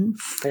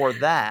for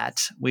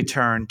that, we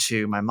turn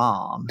to my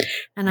mom.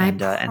 And I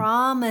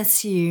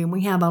promise you,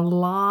 we have a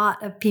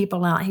lot of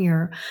people out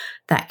here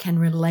that can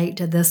relate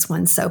to this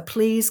one. So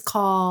please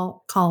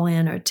call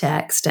in or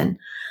text and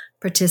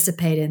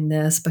participate in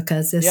this,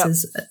 because this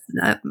is,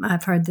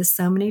 I've heard this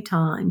so many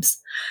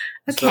times.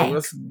 Okay. So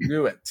let's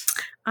do it.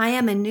 I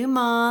am a new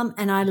mom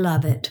and I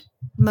love it,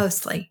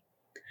 mostly.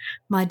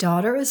 My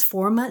daughter is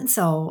 4 months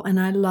old and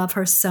I love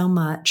her so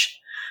much.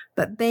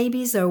 But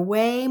babies are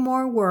way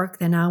more work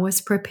than I was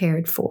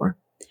prepared for.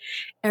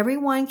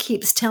 Everyone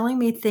keeps telling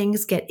me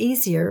things get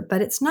easier,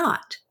 but it's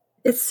not.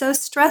 It's so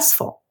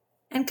stressful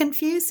and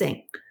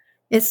confusing.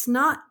 It's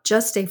not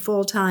just a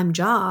full-time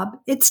job.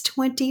 It's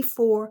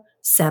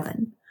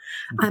 24/7.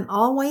 I'm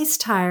always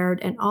tired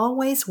and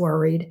always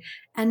worried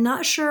and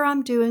not sure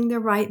I'm doing the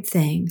right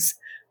things.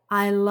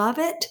 I love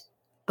it,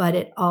 but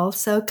it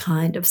also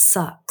kind of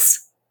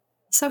sucks.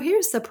 So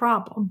here's the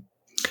problem.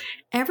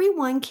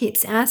 Everyone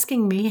keeps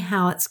asking me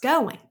how it's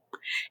going,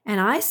 and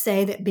I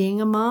say that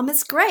being a mom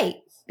is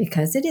great,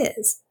 because it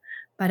is,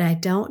 but I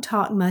don't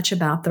talk much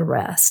about the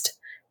rest.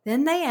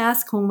 Then they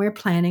ask when we're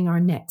planning our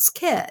next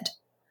kid.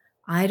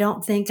 I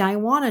don't think I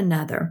want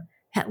another.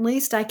 At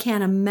least I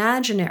can't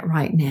imagine it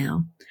right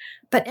now.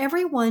 But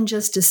everyone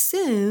just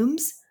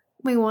assumes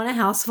we want a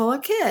house full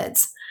of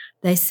kids.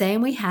 They say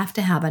we have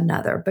to have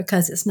another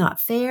because it's not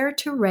fair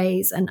to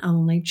raise an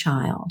only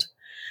child.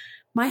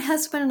 My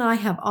husband and I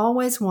have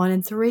always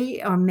wanted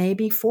 3 or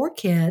maybe 4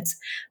 kids,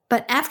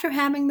 but after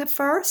having the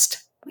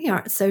first, we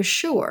aren't so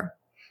sure.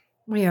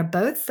 We are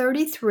both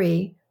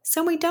 33,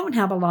 so we don't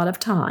have a lot of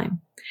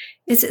time.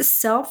 Is it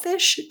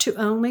selfish to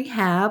only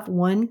have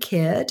 1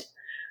 kid?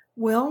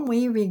 Will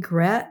we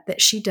regret that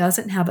she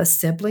doesn't have a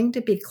sibling to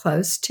be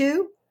close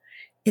to?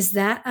 Is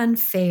that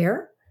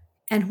unfair?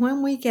 And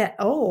when we get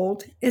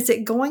old, is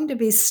it going to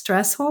be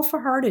stressful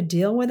for her to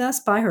deal with us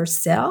by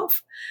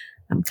herself?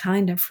 I'm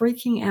kind of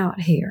freaking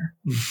out here.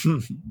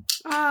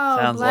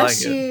 Oh,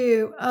 bless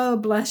you. Oh,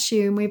 bless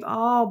you. And we've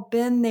all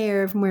been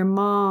there when we're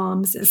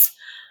moms. It's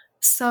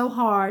so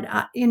hard.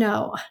 I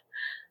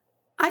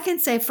can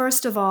say,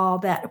 first of all,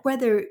 that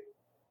whether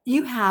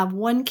you have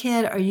 1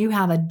 kid or you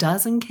have a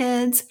dozen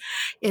kids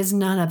is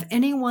none of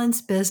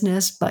anyone's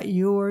business but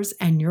yours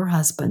and your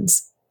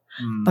husband's,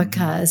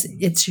 because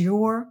it's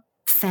your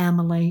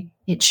family,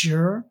 it's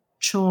your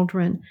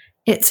children,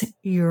 it's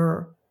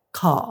your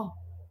call.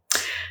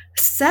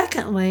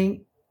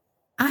 Secondly,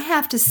 I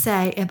have to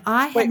say, if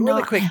I had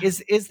really quick,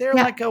 is there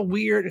like a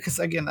weird, because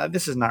again,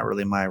 this is not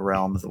really my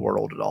realm of the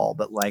world at all,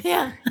 but like,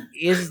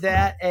 is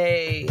that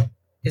a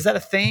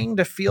thing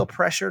to feel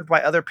pressured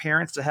by other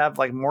parents to have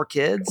like more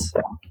kids?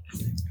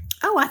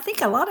 Oh, I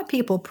think a lot of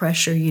people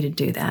pressure you to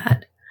do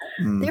that.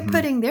 They're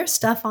putting their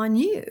stuff on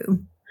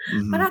you.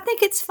 But I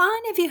think it's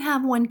fine if you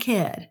have 1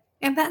 kid.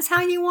 If that's how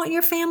you want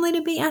your family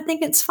to be, I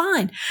think it's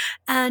fine.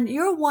 And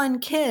your 1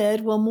 kid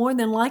will more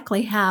than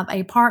likely have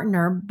a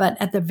partner, but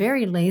at the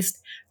very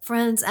least,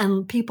 friends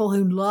and people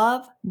who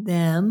love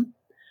them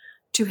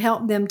to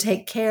help them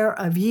take care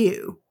of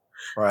you.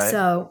 Right.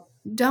 So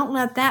don't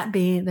let that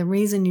be the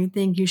reason you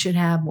think you should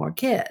have more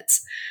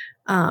kids.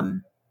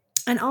 And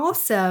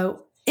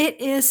also, It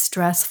is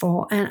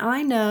stressful. And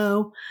I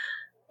know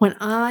when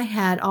I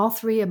had all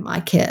 3 of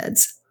my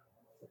kids,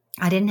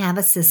 I didn't have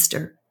a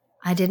sister.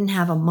 I didn't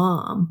have a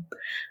mom.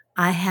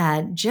 I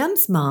had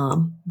Jim's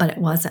mom, but it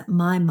wasn't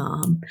my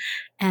mom.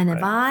 And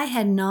if I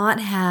had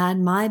not had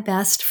my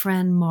best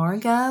friend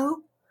Margot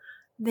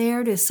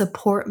there to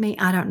support me,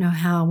 I don't know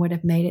how I would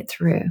have made it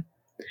through.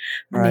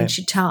 And then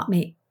she taught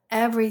me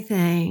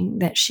everything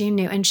that she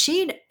knew. And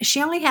she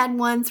only had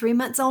one 3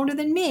 months older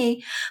than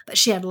me, but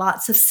she had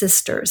lots of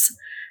sisters.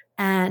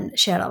 And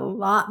she had a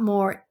lot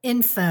more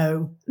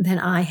info than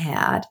I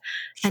had.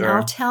 Sure. And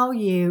I'll tell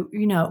you,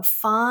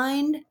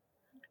 find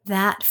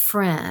that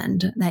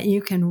friend that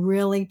you can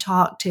really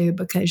talk to,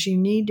 because you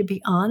need to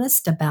be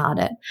honest about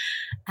it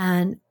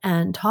and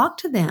talk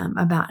to them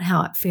about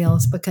how it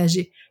feels, because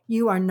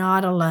you are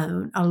not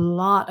alone. A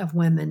lot of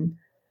women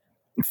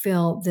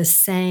feel the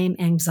same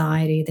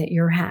anxiety that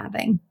you're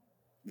having.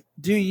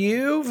 Do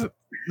you,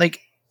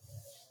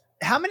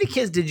 how many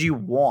kids did you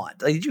want?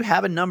 Did you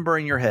have a number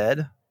in your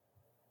head?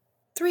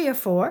 3 or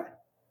 4.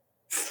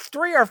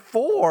 3 or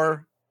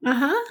 4?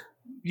 Uh-huh.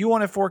 You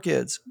wanted 4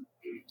 kids?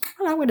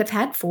 Well, I would have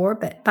had 4,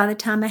 but by the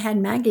time I had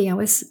Maggie, I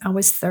was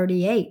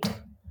 38.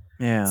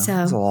 Yeah, so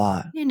that's a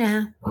lot.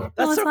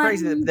 That's so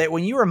crazy that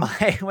when you were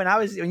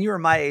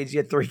my age, you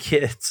had 3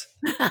 kids.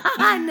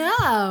 I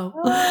know.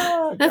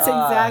 Oh, that's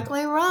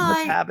exactly right.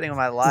 What's happening in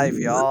my life,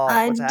 y'all?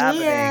 What's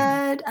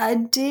happening? I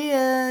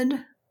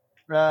did.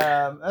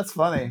 That's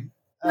funny.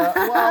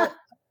 Well,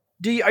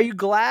 are you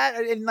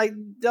glad?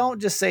 And don't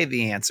just say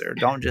the answer.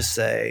 Don't just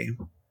say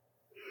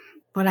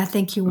what I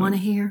think you want to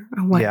hear,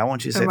 or what? Yeah, I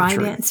want you to say the right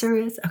truth. Answer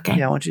is. Okay.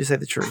 Yeah, I want you to say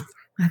the truth.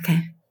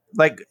 Okay.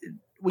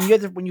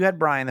 When you had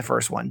Brian, the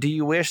first one, do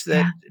you wish that?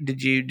 Yeah.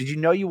 Did you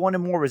know you wanted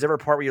more? Was there a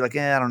part where you're like,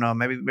 I don't know,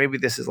 maybe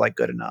this is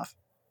good enough?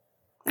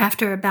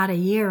 After about a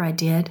year, I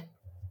did.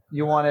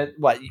 You wanted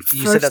what?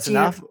 You said that's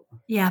enough?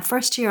 Yeah,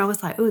 first year I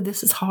was like, oh,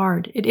 this is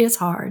hard. It is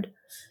hard.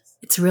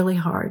 It's really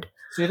hard.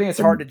 So you think it's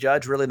hard to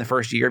judge really in the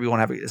first year if you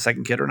want to have a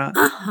second kid or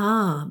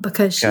not?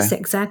 Because she's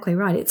exactly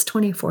right. It's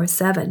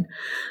 24/7.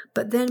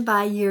 But then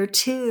by year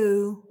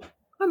 2,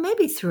 or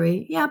maybe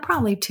 3,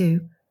 probably 2,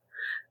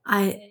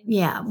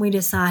 we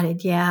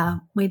decided,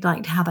 we'd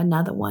like to have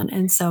another one.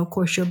 And so, of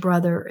course, your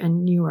brother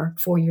and you are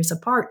 4 years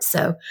apart.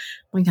 So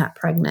we got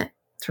pregnant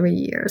 3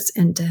 years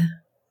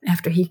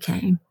after he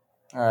came.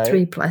 All right.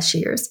 3+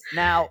 years.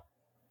 Now,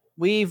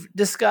 we've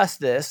discussed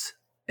this.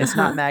 It's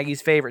not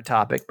Maggie's favorite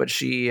topic, but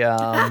she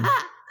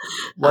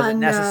wasn't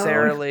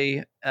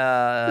necessarily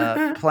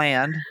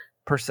planned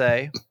per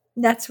se.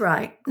 That's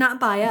right. Not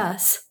by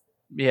us.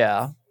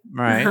 Yeah,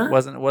 right.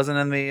 Wasn't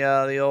in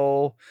the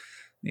old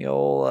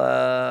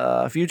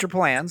future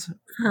plans.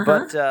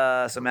 But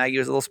so Maggie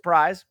was a little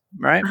surprised,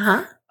 right?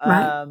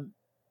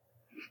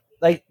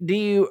 Right.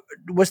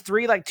 Was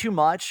 3 too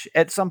much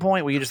at some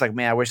point? Were you just like,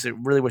 man, I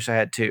really wish I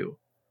had 2?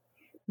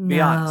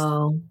 Be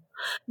honest.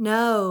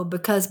 No,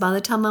 because by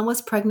the time I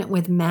was pregnant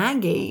with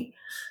Maggie,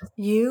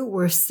 you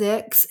were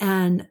 6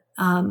 and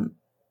Brian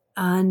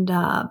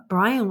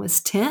was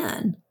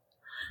 10.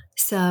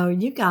 So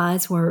you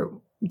guys were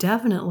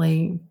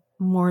definitely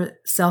more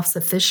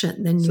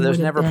self-sufficient than you. So there's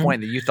never a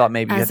point that you thought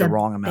maybe you had the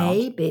wrong amount.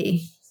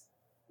 Baby.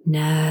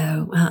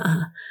 No.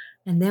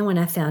 And then when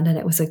I found out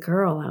it was a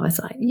girl, I was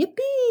like,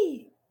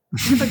 yippee!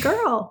 I have a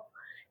girl.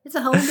 It's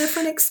a whole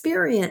different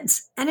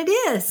experience. And it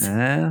is.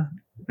 Yeah.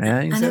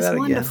 Yeah, you can say that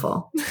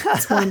wonderful. Again.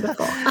 It's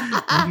wonderful.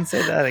 You can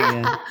say that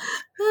again.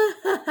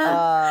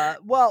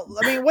 Well,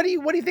 I mean, what do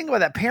you think about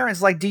that?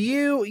 Parents, do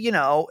you,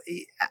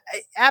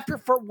 after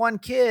for one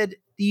kid,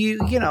 there's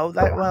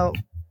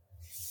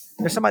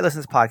somebody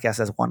listening to this podcast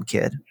that has 1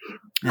 kid.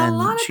 And a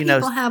lot of she people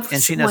knows, have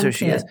and she knows who kid.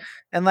 she is.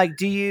 And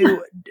do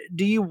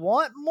you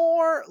want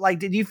more?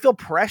 Did you feel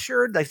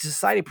pressured? Did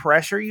society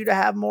pressure you to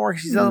have more?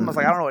 She's almost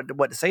I don't know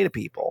what to say to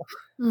people.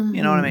 Mm-hmm.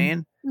 You know what I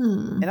mean?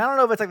 And I don't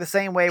know if it's the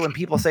same way when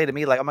people say to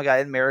me, oh my God,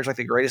 isn't marriage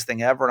the greatest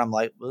thing ever? And I'm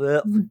like,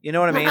 ugh. You know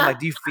what I mean?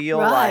 Do you feel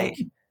right.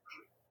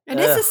 It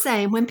is the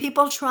same when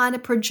people try to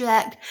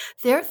project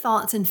their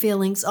thoughts and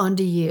feelings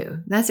onto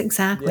you. That's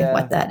exactly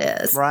what that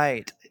is.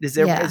 Right. Is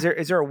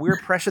there a weird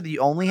pressure that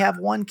you only have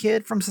 1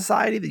 kid from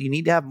society, that you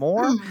need to have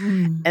more?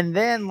 Mm-hmm. And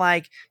then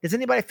does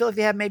anybody feel like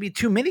they have maybe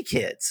too many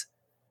kids?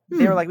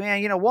 They were like,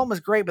 man, 1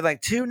 was great,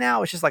 but 2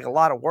 now, it's just a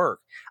lot of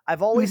work.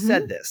 I've always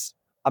said this.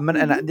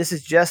 And this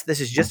is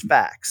just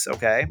facts.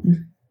 Okay.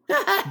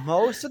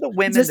 Most of the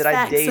women that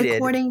I dated,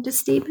 according to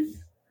Stephen.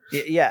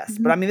 Yes,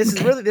 but I mean, this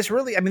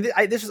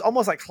is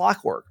almost like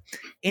clockwork.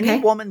 Any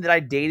woman that I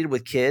dated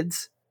with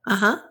kids,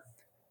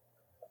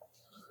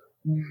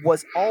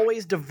 was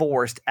always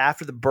divorced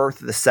after the birth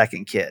of the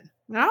second kid,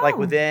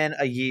 within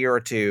a year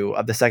or 2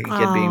 of the second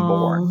kid being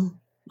born.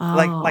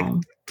 Like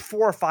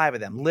 4 or 5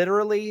 of them,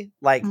 literally,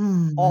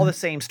 all the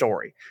same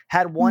story.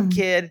 Had 1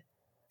 kid,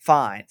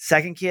 fine.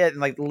 Second kid,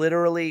 and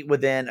literally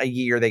within a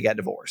year they got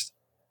divorced.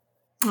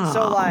 Aww.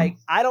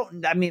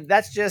 So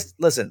that's just,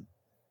 listen,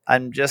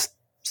 I'm just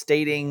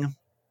stating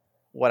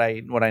what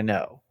I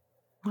know.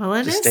 Well,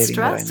 it is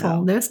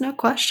stressful. There's no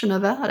question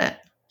about it.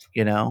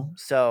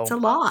 So it's a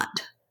lot.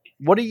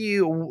 what do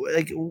you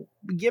like?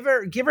 Give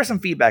her some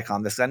feedback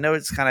on this. I know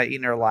it's kind of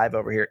eating her alive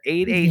over here.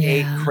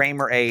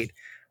 888-Kramer-8.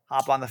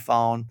 Hop on the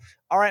phone.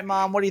 All right,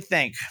 Mom, what do you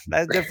think?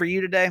 That's good for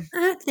you today?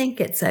 I think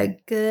it's a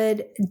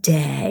good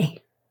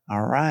day.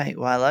 All right.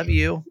 Well, I love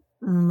you.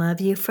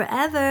 Love you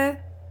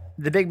forever.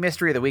 The big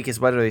mystery of the week is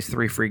what are these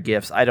 3 free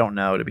gifts? I don't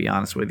know, to be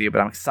honest with you,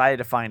 but I'm excited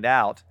to find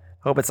out.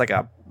 Hope it's like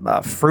a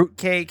fruit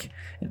cake,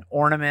 an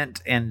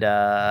ornament, and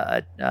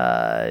a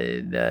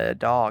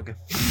dog.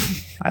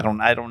 I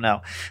don't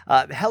know.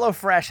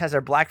 HelloFresh has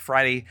their Black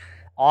Friday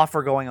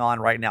offer going on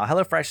right now.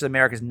 HelloFresh is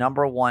America's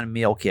 #1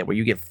 meal kit where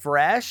you get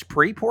fresh,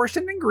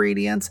 pre-portioned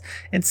ingredients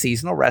and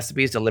seasonal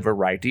recipes delivered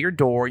right to your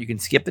door. You can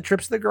skip the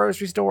trips to the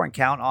grocery store and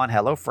count on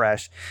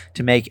HelloFresh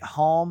to make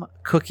home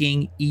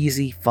cooking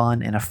easy,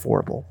 fun, and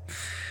affordable.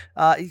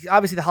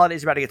 Obviously, the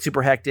holidays are about to get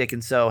super hectic,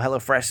 and so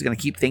HelloFresh is going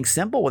to keep things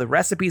simple with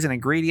recipes and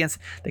ingredients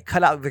that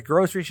cut out the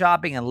grocery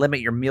shopping and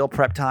limit your meal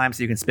prep time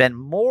so you can spend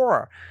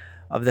more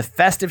of the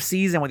festive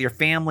season with your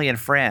family and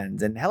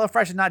friends. And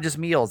HelloFresh is not just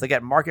meals. They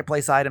got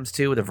marketplace items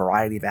too with a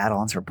variety of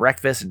add-ons for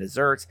breakfast and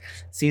desserts,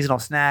 seasonal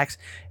snacks,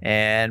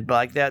 and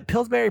like that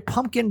Pillsbury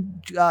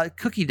pumpkin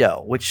cookie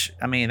dough, which,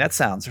 I mean, that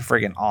sounds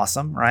friggin'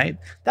 awesome, right?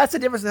 That's the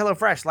difference with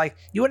HelloFresh. Like,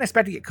 you wouldn't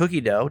expect to get cookie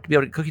dough, to be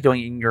able to get cookie dough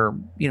in your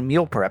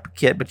meal prep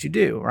kit, but you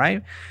do,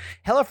 right?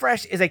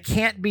 HelloFresh is a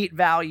can't-beat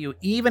value.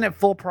 Even at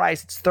full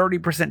price, it's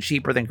 30%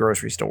 cheaper than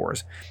grocery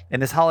stores.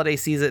 And this holiday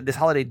season, this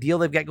holiday deal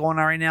they've got going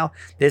on right now,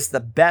 this is the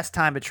best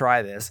time to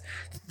try this.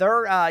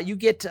 You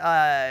get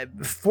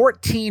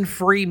 14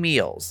 free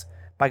meals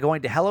by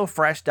going to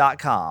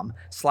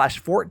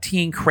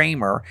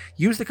HelloFresh.com/14Kramer.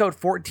 Use the code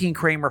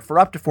 14Kramer for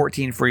up to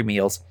 14 free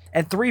meals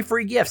and 3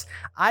 free gifts.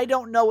 I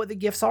don't know what the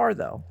gifts are,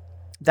 though.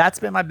 That's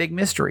been my big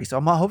mystery. So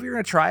I hope you're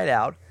going to try it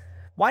out.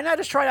 Why not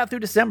just try it out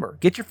through December?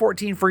 Get your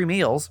 14 free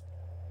meals.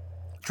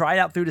 Try it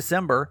out through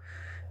December,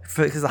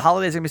 because the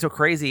holidays are going to be so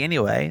crazy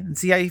anyway, and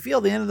see how you feel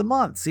at the end of the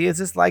month. See, it's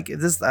just like,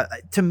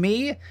 to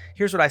me,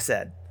 here's what I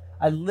said.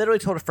 I literally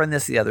told a friend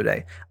this the other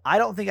day. I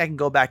don't think I can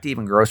go back to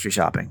even grocery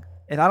shopping.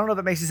 And I don't know if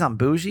it makes me sound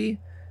bougie,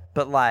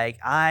 but like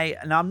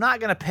I'm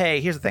not going to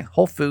pay. Here's the thing.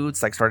 Whole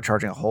Foods like started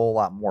charging a whole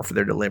lot more for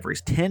their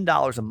deliveries,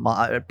 $10 a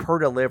month per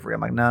delivery.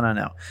 I'm like,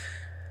 no.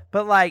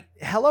 But like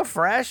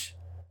HelloFresh,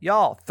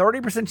 y'all,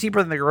 30%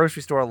 cheaper than the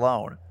grocery store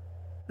alone.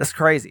 That's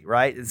crazy,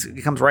 right?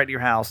 It comes right to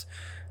your house.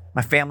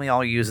 My family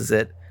all uses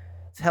it.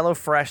 It's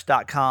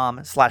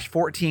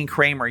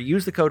HelloFresh.com/14Kramer.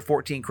 Use the code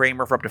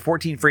 14Kramer for up to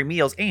 14 free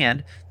meals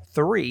and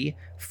 3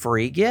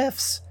 free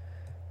gifts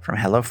from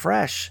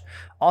HelloFresh.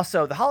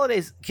 Also, the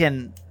holidays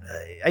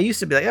I used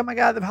to be like, oh my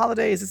God, the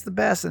holidays, it's the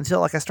best, until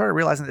like I started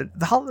realizing that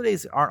the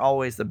holidays aren't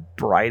always the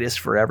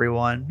brightest for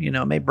everyone. You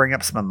know, it may bring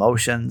up some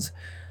emotions.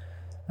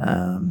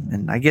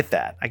 And I get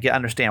that.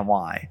 understand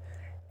why.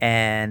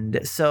 And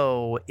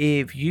so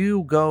if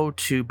you go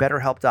to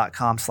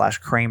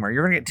betterhelp.com/Kramer,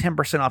 you're going to get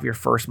 10% off your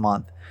first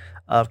month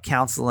of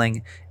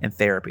counseling and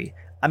therapy.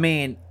 I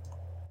mean,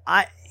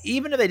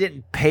 even if they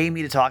didn't pay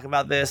me to talk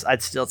about this,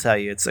 I'd still tell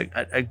you it's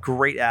a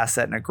great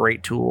asset and a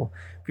great tool.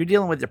 If you're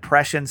dealing with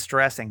depression,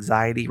 stress,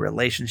 anxiety,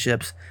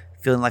 relationships,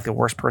 feeling like the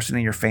worst person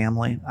in your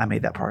family, I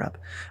made that part up,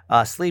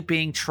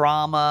 sleeping,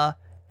 trauma,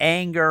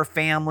 anger,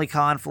 family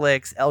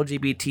conflicts,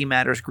 LGBT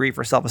matters, grief,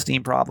 or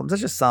self-esteem problems.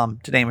 That's just some,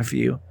 to name a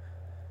few.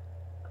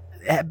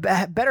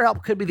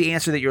 BetterHelp could be the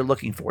answer that you're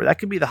looking for. That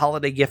could be the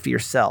holiday gift to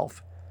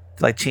yourself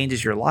that like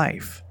changes your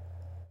life.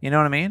 You know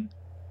what I mean?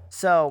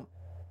 So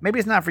maybe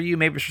it's not for you.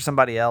 Maybe it's for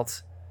somebody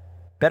else.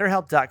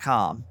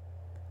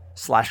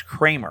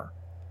 BetterHelp.com/Kramer.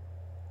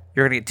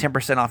 You're going to get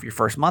 10% off your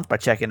first month by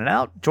checking it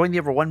out. Join the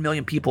over 1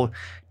 million people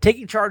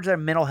taking charge of their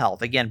mental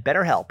health. Again,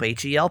 BetterHelp,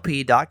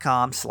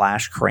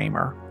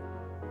 HELP.com/Kramer.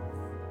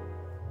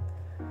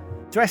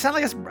 Do I sound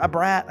like a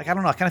brat? Like, I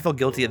don't know. I kind of feel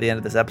guilty at the end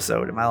of this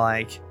episode. Am I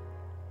like,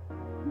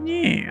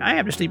 yeah, I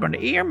have to sleep on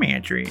the air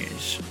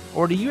mattress?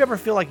 Or do you ever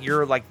feel like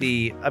you're like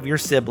of your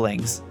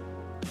siblings,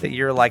 that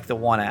you're like the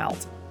one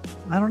out?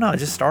 I don't know. It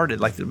just started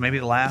like maybe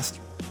the last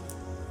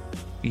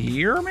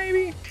year,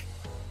 maybe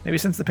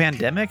since the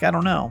pandemic. I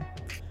don't know.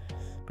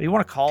 But you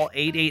want to call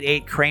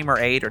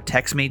 888-Kramer-8 or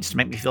text me just to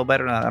make me feel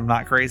better that I'm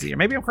not crazy, or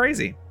maybe I'm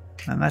crazy,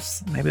 and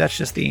that's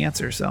just the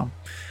answer. So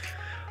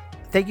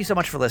thank you so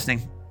much for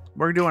listening.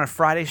 We're doing a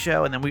Friday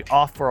show, and then we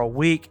off for a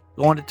week,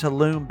 going to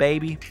Tulum,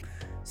 baby.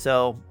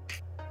 So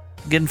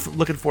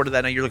looking forward to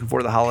that. I know you're looking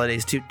forward to the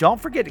holidays too. Don't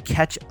forget to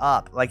catch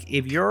up. Like,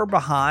 if you're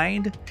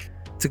behind,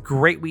 it's a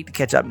great week to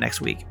catch up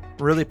next week.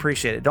 Really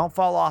appreciate it. Don't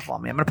fall off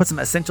on me. I'm going to put some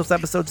Essentials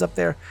episodes up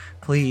there.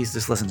 Please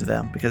just listen to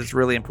them, because it's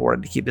really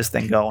important to keep this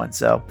thing going.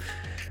 So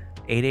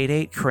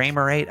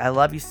 888-Kramer-8. I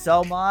love you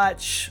so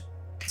much.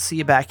 See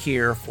you back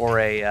here for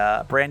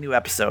a brand new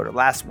episode, or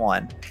last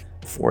one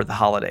for the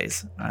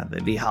holidays.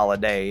 The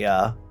holiday.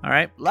 All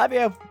right. Love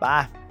you.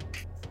 Bye.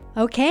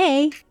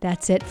 Okay,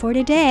 that's it for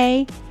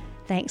today.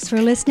 Thanks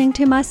for listening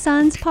to my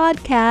son's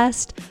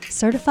podcast,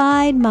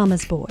 Certified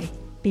Mama's Boy.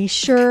 Be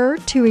sure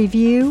to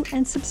review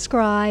and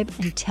subscribe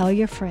and tell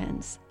your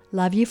friends.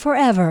 Love you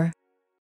forever.